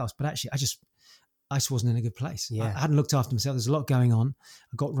everybody else. But actually, I just wasn't in a good place. Yeah. I hadn't looked after myself. There's a lot going on.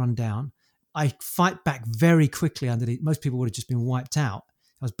 I got run down. I fight back very quickly underneath. Most people would have just been wiped out.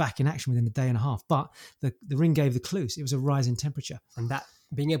 I was back in action within a day and a half. But the ring gave the clues. It was a rise in temperature. And that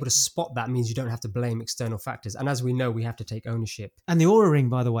being able to spot that means you don't have to blame external factors. And as we know, we have to take ownership. And the Oura Ring,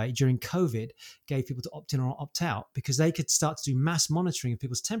 by the way, during COVID, gave people to opt in or opt out, because they could start to do mass monitoring of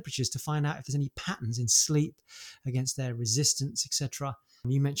people's temperatures to find out if there's any patterns in sleep against their resistance, etc.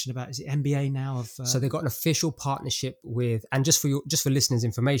 You mentioned about, is it NBA now? So they've got an official partnership with, and just for listeners'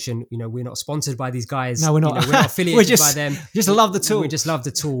 information, you know, we're not sponsored by these guys. No, we're not. You know, we're not affiliated by them. Just love the tool. We just love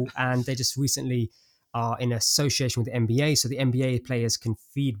the tool, and they just recently are in association with the NBA. So the NBA players can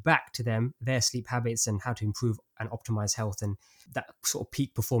feed back to them their sleep habits and how to improve and optimize health and that sort of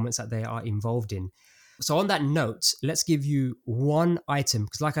peak performance that they are involved in. So on that note, let's give you one item,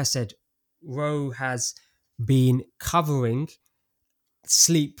 because like I said, Ro has been covering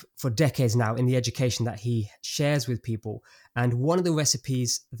sleep for decades now in the education that he shares with people. And one of the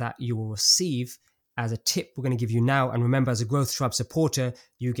recipes that you will receive as a tip we're going to give you now. And remember, as a Growth Tribe supporter,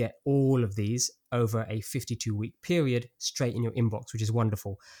 you get all of these over a 52-week period straight in your inbox, which is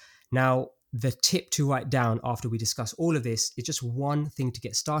wonderful. Now, the tip to write down after we discuss all of this is just one thing to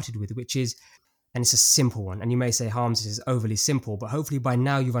get started with, which is, and it's a simple one. And you may say, Harms, this is overly simple, but hopefully by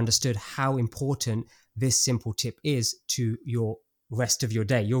now you've understood how important this simple tip is to your rest of your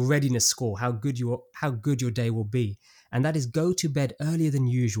day, your readiness score, how good your day will be. And that is, go to bed earlier than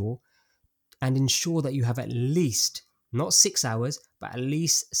usual and ensure that you have at least, not 6 hours, but at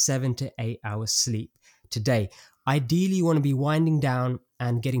least 7 to 8 hours sleep today. Ideally, you want to be winding down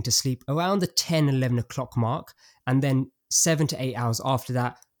and getting to sleep around the 10, 11 o'clock mark, and then 7 to 8 hours after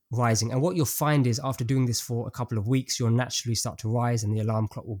that, rising. And what you'll find is, after doing this for a couple of weeks, you'll naturally start to rise and the alarm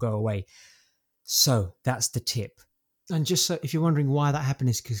clock will go away. So that's the tip. And just so, if you're wondering why that happened,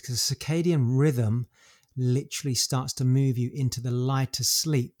 is because circadian rhythm literally starts to move you into the lighter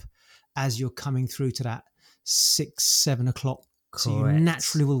sleep as you're coming through to that 6, 7 o'clock. Correct. So you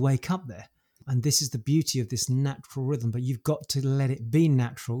naturally will wake up there. And this is the beauty of this natural rhythm, but you've got to let it be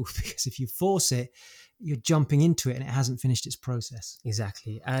natural, because if you force it, you're jumping into it and it hasn't finished its process.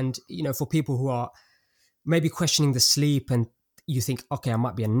 Exactly. And, for people who are maybe questioning the sleep and you think, okay, I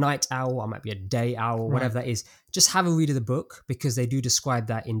might be a night owl, I might be a day owl, whatever that is, just have a read of the book, because they do describe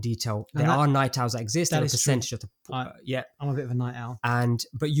that in detail. There are night owls that exist. That is a percentage true. Of the... I'm a bit of a night owl.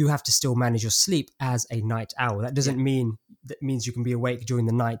 But you have to still manage your sleep as a night owl. That doesn't mean... That means you can be awake during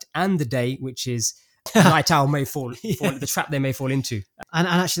the night and the day, which is night owl may fall the trap they may fall into. And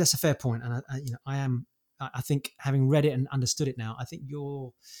actually, that's a fair point. And I think, having read it and understood it now, I think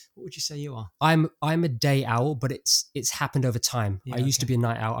what would you say you are? I'm a day owl, but it's happened over time. I used to be a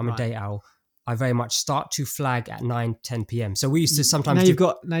night owl. I'm a day owl. I very much start to flag at 9, 10 p.m. So we used to sometimes... Now you've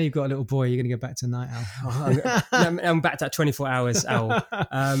got a little boy, you're going to go back to night owl. I'm back to that 24 hours owl.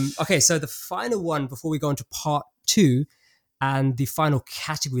 Okay, so the final one before we go into part 2, and the final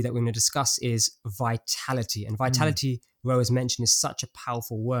category that we're going to discuss is vitality. And vitality, Ro has mentioned, is such a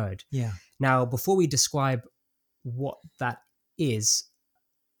powerful word. Yeah. Now, before we describe what that is,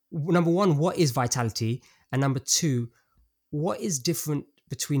 number one, what is vitality? And number two, what is different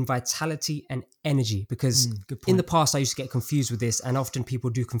between vitality and energy? Because in the past, I used to get confused with this, and often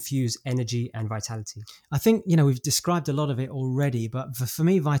people do confuse energy and vitality. I think, we've described a lot of it already, but for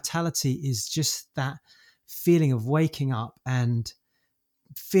me, vitality is just that feeling of waking up and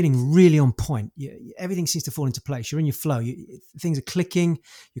feeling really on point. Everything seems to fall into place. You're in your flow. Things are clicking.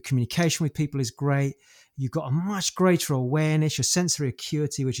 Your communication with people is great. You've got a much greater awareness, your sensory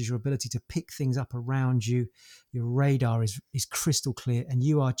acuity, which is your ability to pick things up around you. Your radar is crystal clear, and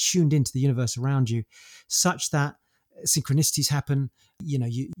you are tuned into the universe around you, such that synchronicities happen.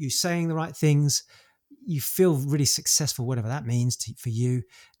 You're saying the right things. You feel really successful, whatever that means for you,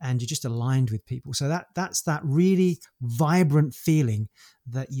 and you're just aligned with people. So that's that really vibrant feeling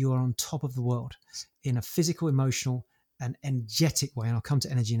that you are on top of the world in a physical, emotional, and energetic way. And I'll come to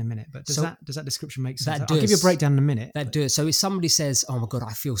energy in a minute. But does that description make sense? I'll give you a breakdown in a minute. Does. So if somebody says, "Oh my God,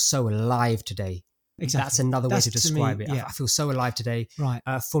 I feel so alive today," exactly. That's another way to describe me, it. Yeah. I feel so alive today. Right.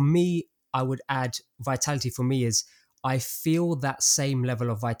 For me, I would add vitality. For me is, I feel that same level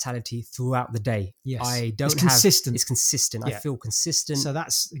of vitality throughout the day. Yes. It's consistent. Yeah. I feel consistent. So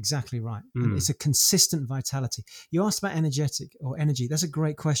that's exactly right. It's a consistent vitality. You asked about energetic or energy. That's a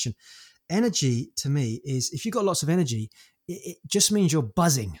great question. Energy to me is, if you've got lots of energy, it just means you're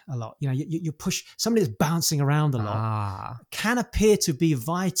buzzing a lot. You push somebody that's bouncing around a lot can appear to be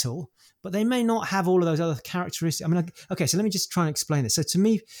vital, but they may not have all of those other characteristics. Okay, so let me just try and explain this. So to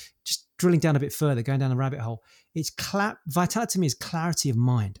me, just drilling down a bit further, going down the rabbit hole, vitality to me is clarity of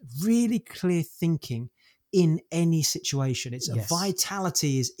mind, really clear thinking in any situation. It's a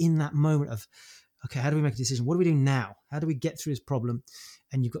vitality is in that moment of, okay, how do we make a decision? What do we do now? How do we get through this problem?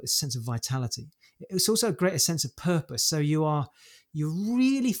 And you've got this sense of vitality. It's also a greater sense of purpose. So you're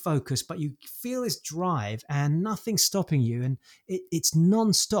really focused, but you feel this drive and nothing's stopping you. And it's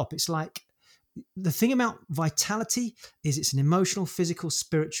non-stop. It's like, the thing about vitality is it's an emotional, physical,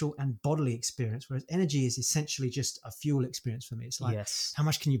 spiritual, and bodily experience, whereas energy is essentially just a fuel experience for me. It's like, how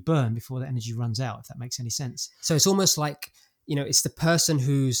much can you burn before the energy runs out, if that makes any sense? So it's almost like, it's the person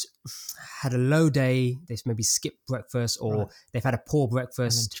who's had a low day, they've maybe skipped breakfast, or they've had a poor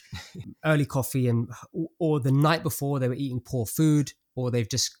breakfast, early coffee, or the night before they were eating poor food, or they've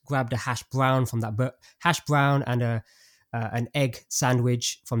just grabbed a hash brown and an egg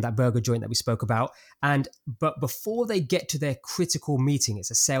sandwich from that burger joint that we spoke about. But before they get to their critical meeting,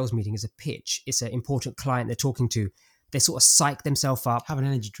 it's a sales meeting, it's a pitch, it's an important client they're talking to, they sort of psych themselves up. Have an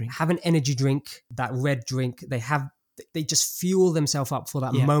energy drink, that red drink. They just fuel themselves up for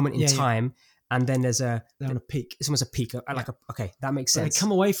that moment in time. and then they're on a peak. It's almost a peak. Okay, that makes sense. They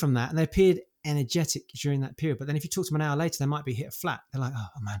come away from that and they appeared energetic during that period. But then if you talk to them an hour later, they might be hit flat. They're like, oh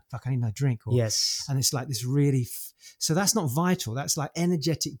man, fuck, I need no drink. Or, yes. And it's like this really, so that's not vital. That's like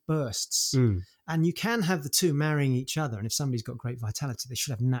energetic bursts. And you can have the two marrying each other. And if somebody's got great vitality, they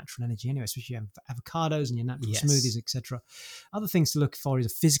should have natural energy anyway, especially you have avocados and your natural smoothies, etc. Other things to look for is a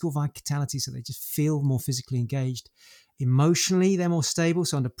physical vitality. So they just feel more physically engaged. Emotionally, they're more stable.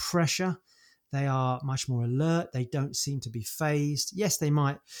 So under pressure, they are much more alert. They don't seem to be phased. Yes, they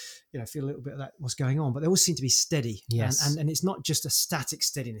might, feel a little bit of that, what's going on, but they all seem to be steady. Yes. And it's not just a static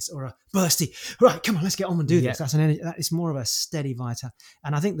steadiness or a bursty, right, come on, let's get on and do this. That's an energy. That is more of a steady vital.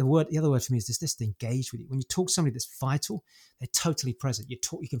 And I think the other word for me is this engaged with you. When you talk to somebody that's vital, they're totally present. You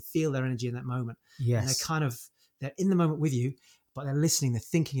can feel their energy in that moment. Yes. And they're in the moment with you, but they're listening, they're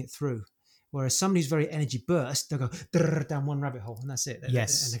thinking it through. Whereas somebody who's very energy burst, they'll go down one rabbit hole and that's it.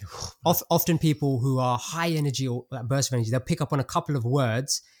 Yes. And they go, Often people who are high energy or that burst of energy, they'll pick up on a couple of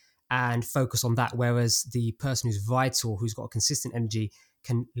words and focus on that. Whereas the person who's vital, who's got consistent energy,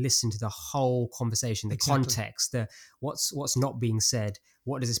 can listen to the whole conversation, the context, what's not being said.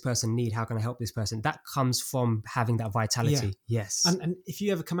 What does this person need? How can I help this person? That comes from having that vitality. Yeah. Yes. And if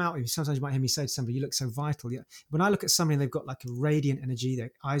you ever come out, sometimes you might hear me say to somebody, you look so vital. Yeah. When I look at somebody and they've got like a radiant energy,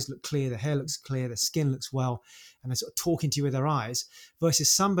 their eyes look clear, their hair looks clear, their skin looks well, and they're sort of talking to you with their eyes,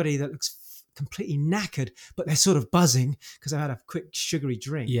 versus somebody that looks completely knackered, but they're sort of buzzing because they've had a quick sugary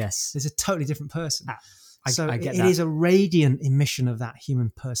drink. Yes. There's a totally different person. I get it that. is a radiant emission of that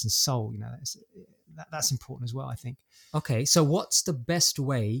human person's soul. That's important as well, I think. Okay, so what's the best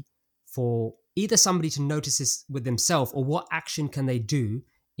way for either somebody to notice this with themselves, or what action can they do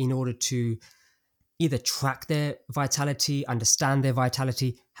in order to either track their vitality, understand their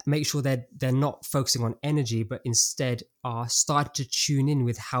vitality, make sure they're not focusing on energy, but instead are start to tune in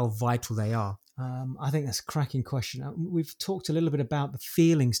with how vital they are? I think that's a cracking question. We've talked a little bit about the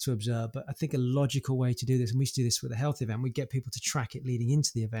feelings to observe, but I think a logical way to do this, and we used to do this with a health event, we get people to track it leading into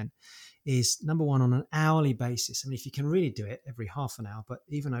the event, is number one, on an hourly basis. I mean, if you can really do it every half an hour, but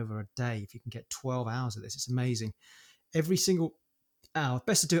even over a day, if you can get 12 hours of this, it's amazing. Every single hour,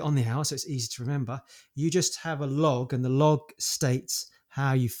 best to do it on the hour so it's easy to remember. You just have a log, and the log states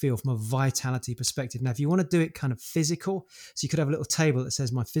how you feel from a vitality perspective. Now, if you want to do it kind of physical, so you could have a little table that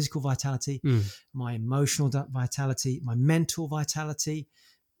says my physical vitality, my emotional vitality, my mental vitality.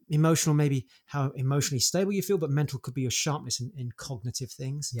 Emotional, maybe how emotionally stable you feel, but mental could be your sharpness in cognitive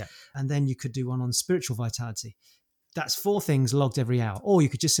things. Yeah. And then you could do one on spiritual vitality. That's 4 things logged every hour. Or you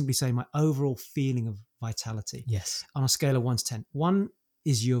could just simply say my overall feeling of vitality. Yes. On a scale of 1 to 10. 1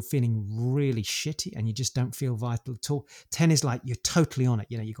 is you're feeling really shitty and you just don't feel vital at all. 10 is like you're totally on it.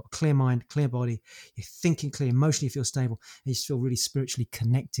 You've got a clear mind, clear body, you're thinking clear, emotionally you feel stable, and you just feel really spiritually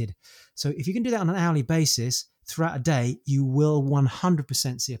connected. So if you can do that on an hourly basis throughout a day, you will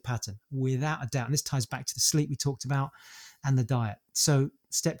 100% see a pattern without a doubt. And this ties back to the sleep we talked about and the diet. So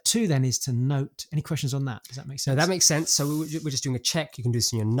step 2 then is to note. Any questions on that? Does that make sense? No, that makes sense. So we're just doing a check. You can do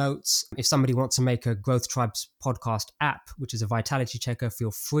this in your notes. If somebody wants to make a Growth Tribes podcast app, which is a vitality checker, feel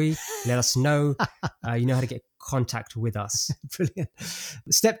free. Let us know. You know how to get contact with us. Brilliant.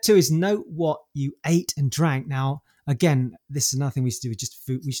 Step 2 is note what you ate and drank. Now, again, this is another thing we used to do with just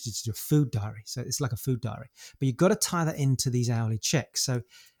food. We used to do a food diary. So it's like a food diary. But you've got to tie that into these hourly checks. So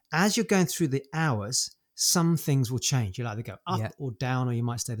as you're going through the hours, some things will change. You'll either go up or down, or you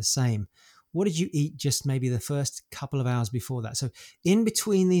might stay the same. What did you eat just maybe the first couple of hours before that? So in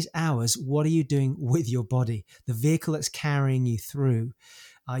between these hours, what are you doing with your body? The vehicle that's carrying you through,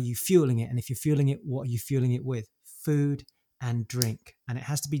 are you fueling it? And if you're fueling it, what are you fueling it with? Food and drink. And it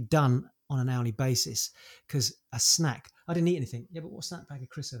has to be done on an hourly basis, because a snack, I didn't eat anything. Yeah, but what's that bag of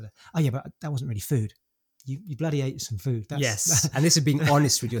crisps over there? Oh yeah, but that wasn't really food. You bloody ate some food. Yes. And this is being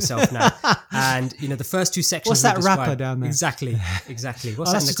honest with yourself now. And, the first 2 sections. What's that wrapper down there? Exactly.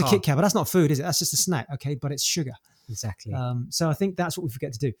 What's that's just a Kit Kat, but that's not food, is it? That's just a snack. Okay, but it's sugar. Exactly. So I think that's what we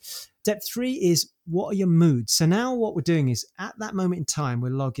forget to do. Step 3 is, what are your moods? So now what we're doing is, at that moment in time, we're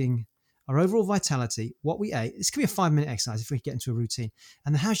logging our overall vitality, what we ate. This could be a 5-minute exercise if we get into a routine.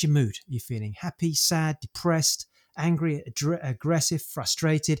 And then how's your mood? Are you feeling happy, sad, depressed, angry, aggressive,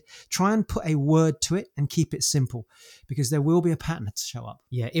 frustrated? Try and put a word to it and keep it simple, because there will be a pattern to show up.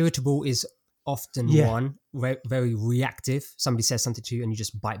 Yeah, irritable is often one, very reactive. Somebody says something to you and you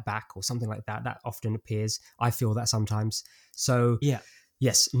just bite back or something like that. That often appears. I feel that sometimes. So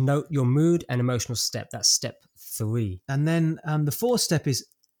yes, note your mood and emotional step. That's step 3. And then the 4th step is,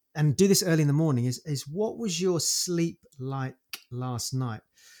 and do this early in the morning, is what was your sleep like last night?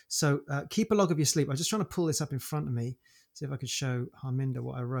 So keep a log of your sleep. I'm just trying to pull this up in front of me. See if I could show Harminder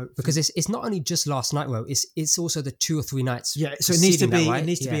what I wrote. Because it's not only just last night, Ro. It's also the 2 or 3 nights. Yeah, so it needs to be that, right? it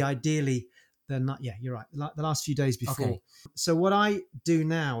needs to be ideally the night. Yeah, you're right. The last few days before. Okay. So what I do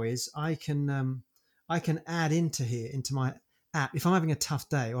now is I can add into my app. If I'm having a tough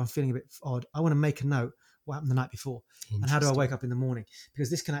day or I'm feeling a bit odd, I want to make a note what happened the night before and how do I wake up in the morning, because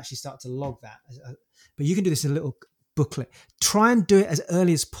this can actually start to log that. But you can do this in a little booklet. Try and do it as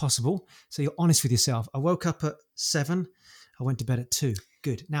early as possible so you're honest with yourself. I woke up at 7. I went to bed at 2.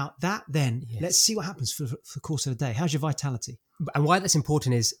 Good. Now that then, let's see what happens for the course of the day. How's your vitality? And why that's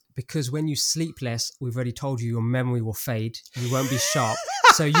important is because when you sleep less, we've already told you your memory will fade. You won't be sharp.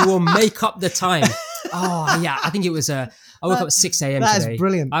 So you will make up the time. Oh, yeah. I think it was I woke up at 6 a.m. today. That is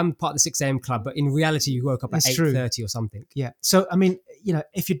brilliant. I'm part of the 6 a.m. club, but in reality, you woke up at 8:30 or something. Yeah. So, I mean,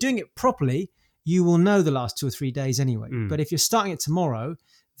 if you're doing it properly, you will know the last 2 or 3 days anyway. But if you're starting it tomorrow,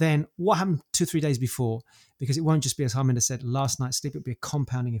 then what happened 2 or 3 days before? Because it won't just be, as Harminder said, last night's sleep. It'll be a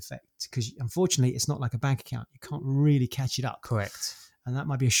compounding effect, because unfortunately, it's not like a bank account. You can't really catch it up. Correct. And that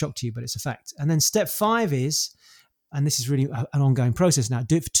might be a shock to you, but it's a fact. And then step 5 is, and this is really an ongoing process now,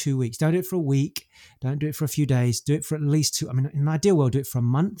 do it for 2 weeks. Don't do it for a week. Don't do it for a few days. Do it for at least 2. I mean, in an ideal world, do it for a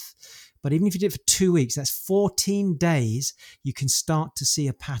month. But even if you do it for 2 weeks, that's 14 days. You can start to see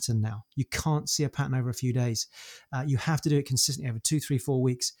a pattern now. You can't see a pattern over a few days. You have to do it consistently over 2, 3, 4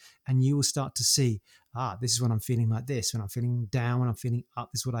 weeks, and you will start to see, this is when I'm feeling like this, when I'm feeling down, when I'm feeling up,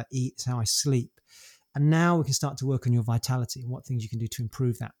 this is what I eat, this is how I sleep. And now we can start to work on your vitality and what things you can do to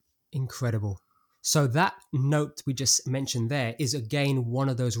improve that. Incredible. So that note we just mentioned there is again one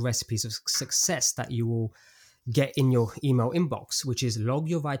of those recipes of success that you will get in your email inbox, which is log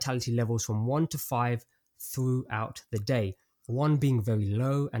your vitality levels from 1 to 5 throughout the day. 1 being very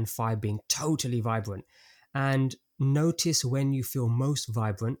low and 5 being totally vibrant. And notice when you feel most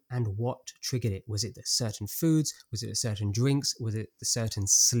vibrant and what triggered it. Was it the certain foods? Was it the certain drinks? Was it the certain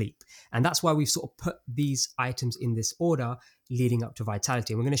sleep? And that's why we've sort of put these items in this order leading up to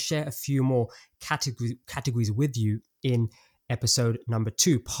vitality. And we're going to share a few more categories with you in episode number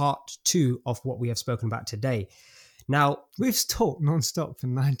 2, part 2 of what we have spoken about today. Now, we've talked non-stop for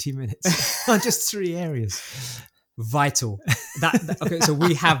 90 minutes on just 3 areas. Vital. Okay, so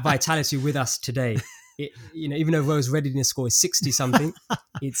we have vitality with us today. Even though Ro's readiness score is 60 something,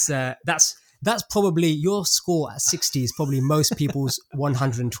 it's that's probably your score at 60 is probably most people's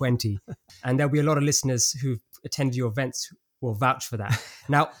 120. And there'll be a lot of listeners who've attended your events will vouch for that.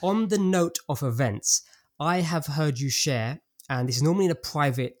 Now, on the note of events, I have heard you share, and this is normally in a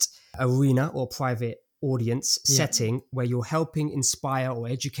private arena or private audience setting where you're helping inspire or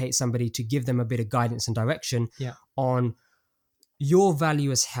educate somebody to give them a bit of guidance and direction on your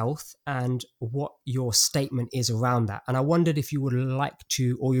value as health and what your statement is around that. And I wondered if you would like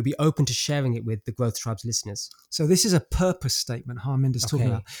to, or you'd be open to sharing it with the Growth Tribes listeners. So this is a purpose statement Harminder's talking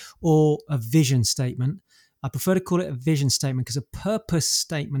about, or a vision statement. I prefer to call it a vision statement because a purpose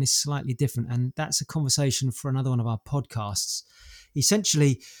statement is slightly different. And that's a conversation for another one of our podcasts.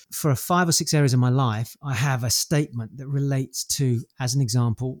 Essentially, for 5 or 6 areas of my life, I have a statement that relates to, as an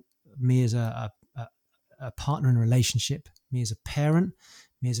example, me as a partner in a relationship, me as a parent,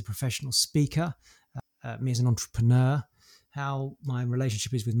 me as a professional speaker, me as an entrepreneur, how my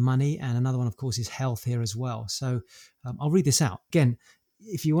relationship is with money, and another one, of course, is health here as well. So I'll read this out. Again,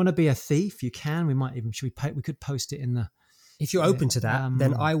 if you want to be a thief, you can. We could post it in the... If you're open to that,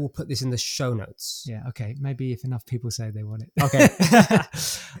 then I will put this in the show notes. Yeah, okay. Maybe if enough people say they want it. Okay.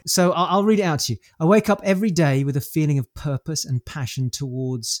 So I'll read it out to you. I wake up every day with a feeling of purpose and passion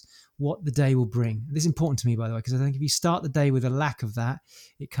towards what the day will bring. This is important to me, by the way, because I think if you start the day with a lack of that,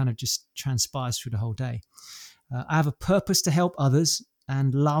 it kind of just transpires through the whole day. I have a purpose to help others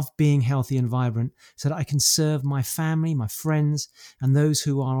and love being healthy and vibrant so that I can serve my family, my friends, and those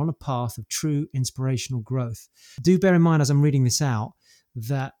who are on a path of true inspirational growth. Do bear in mind as I'm reading this out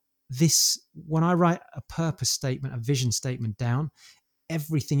that when I write a purpose statement, a vision statement down,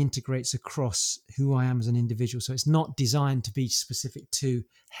 everything integrates across who I am as an individual. So it's not designed to be specific to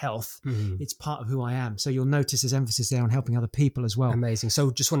health. Mm-hmm. It's part of who I am. So you'll notice there's emphasis there on helping other people as well. Amazing.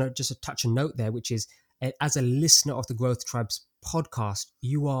 So just want to touch a note there, which is as a listener of the Growth Tribes podcast,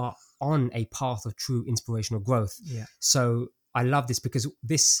 you are on a path of true inspirational growth. Yeah. So I love this because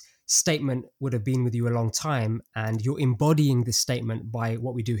this statement would have been with you a long time, and you're embodying this statement by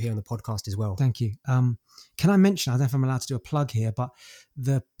what we do here on the podcast as well. Thank you. Can I mention, I don't know if I'm allowed to do a plug here, but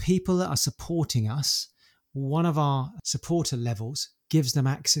the people that are supporting us, one of our supporter levels gives them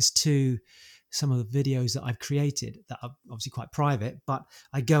access to some of the videos that I've created that are obviously quite private, but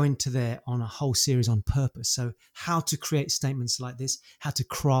I go into there on a whole series on purpose. So how to create statements like this, how to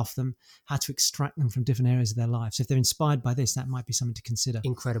craft them, how to extract them from different areas of their life. So if they're inspired by this, that might be something to consider.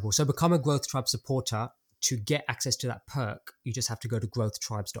 Incredible. So become a Growth Tribe supporter. To get access to that perk, you just have to go to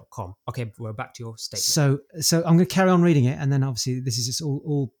growthtribes.com. Okay, we're back to your statement. So I'm going to carry on reading it, and then obviously this is just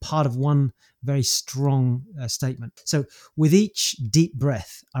all part of one very strong statement. So with each deep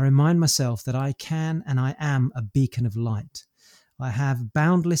breath, I remind myself that I can and I am a beacon of light. I have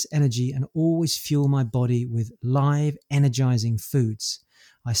boundless energy and always fuel my body with live, energizing foods.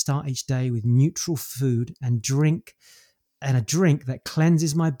 I start each day with neutral food and a drink that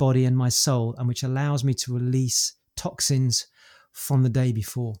cleanses my body and my soul, and which allows me to release toxins from the day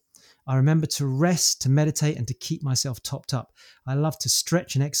before. I remember to rest, to meditate, and to keep myself topped up. I love to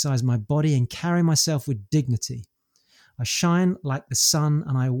stretch and exercise my body and carry myself with dignity. I shine like the sun,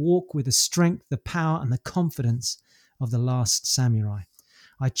 and I walk with the strength, the power, and the confidence of the last samurai.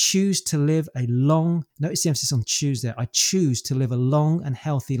 I choose to live notice the emphasis on choose there. I choose to live a long and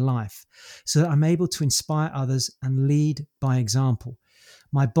healthy life so that I'm able to inspire others and lead by example.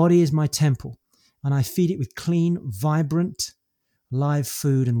 My body is my temple, and I feed it with clean, vibrant, live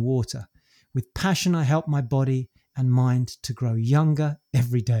food and water. With passion, I help my body and mind to grow younger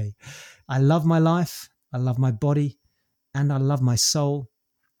every day. I love my life, I love my body, and I love my soul,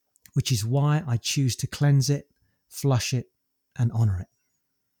 which is why I choose to cleanse it, flush it, and honor it.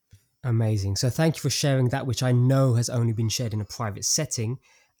 Amazing. So thank you for sharing that, which I know has only been shared in a private setting,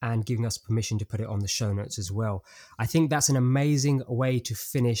 and giving us permission to put it on the show notes as well. I think that's an amazing way to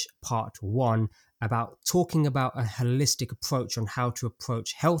finish part 1 about talking about a holistic approach on how to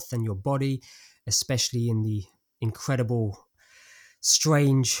approach health and your body, especially in the incredible,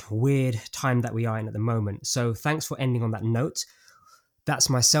 strange, weird time that we are in at the moment. So thanks for ending on that note.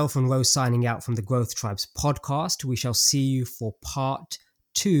 That's myself and Rose signing out from the Growth Tribes podcast. We shall see you for part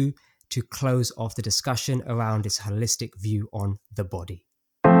 2 to close off the discussion around this holistic view on the body.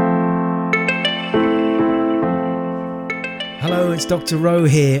 Hello, it's Dr. Rowe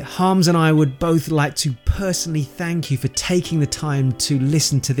here. Harms and I would both like to personally thank you for taking the time to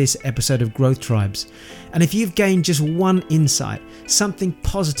listen to this episode of Growth Tribes. And if you've gained just one insight, something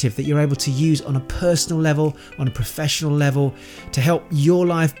positive that you're able to use on a personal level, on a professional level, to help your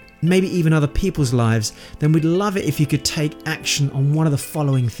life, maybe even other people's lives, then we'd love it if you could take action on one of the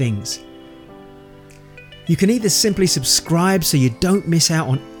following things. You can either simply subscribe so you don't miss out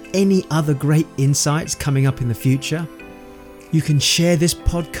on any other great insights coming up in the future. You can share this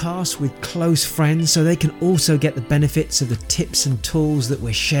podcast with close friends so they can also get the benefits of the tips and tools that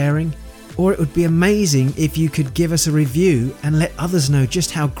we're sharing. Or it would be amazing if you could give us a review and let others know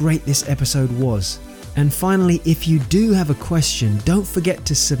just how great this episode was. And finally, if you do have a question, don't forget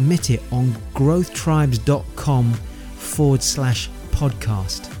to submit it on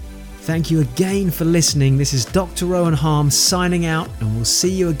growthtribes.com/podcast. Thank you again for listening. This is Dr. Rowan Harms signing out, and we'll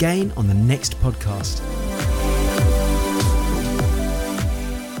see you again on the next podcast.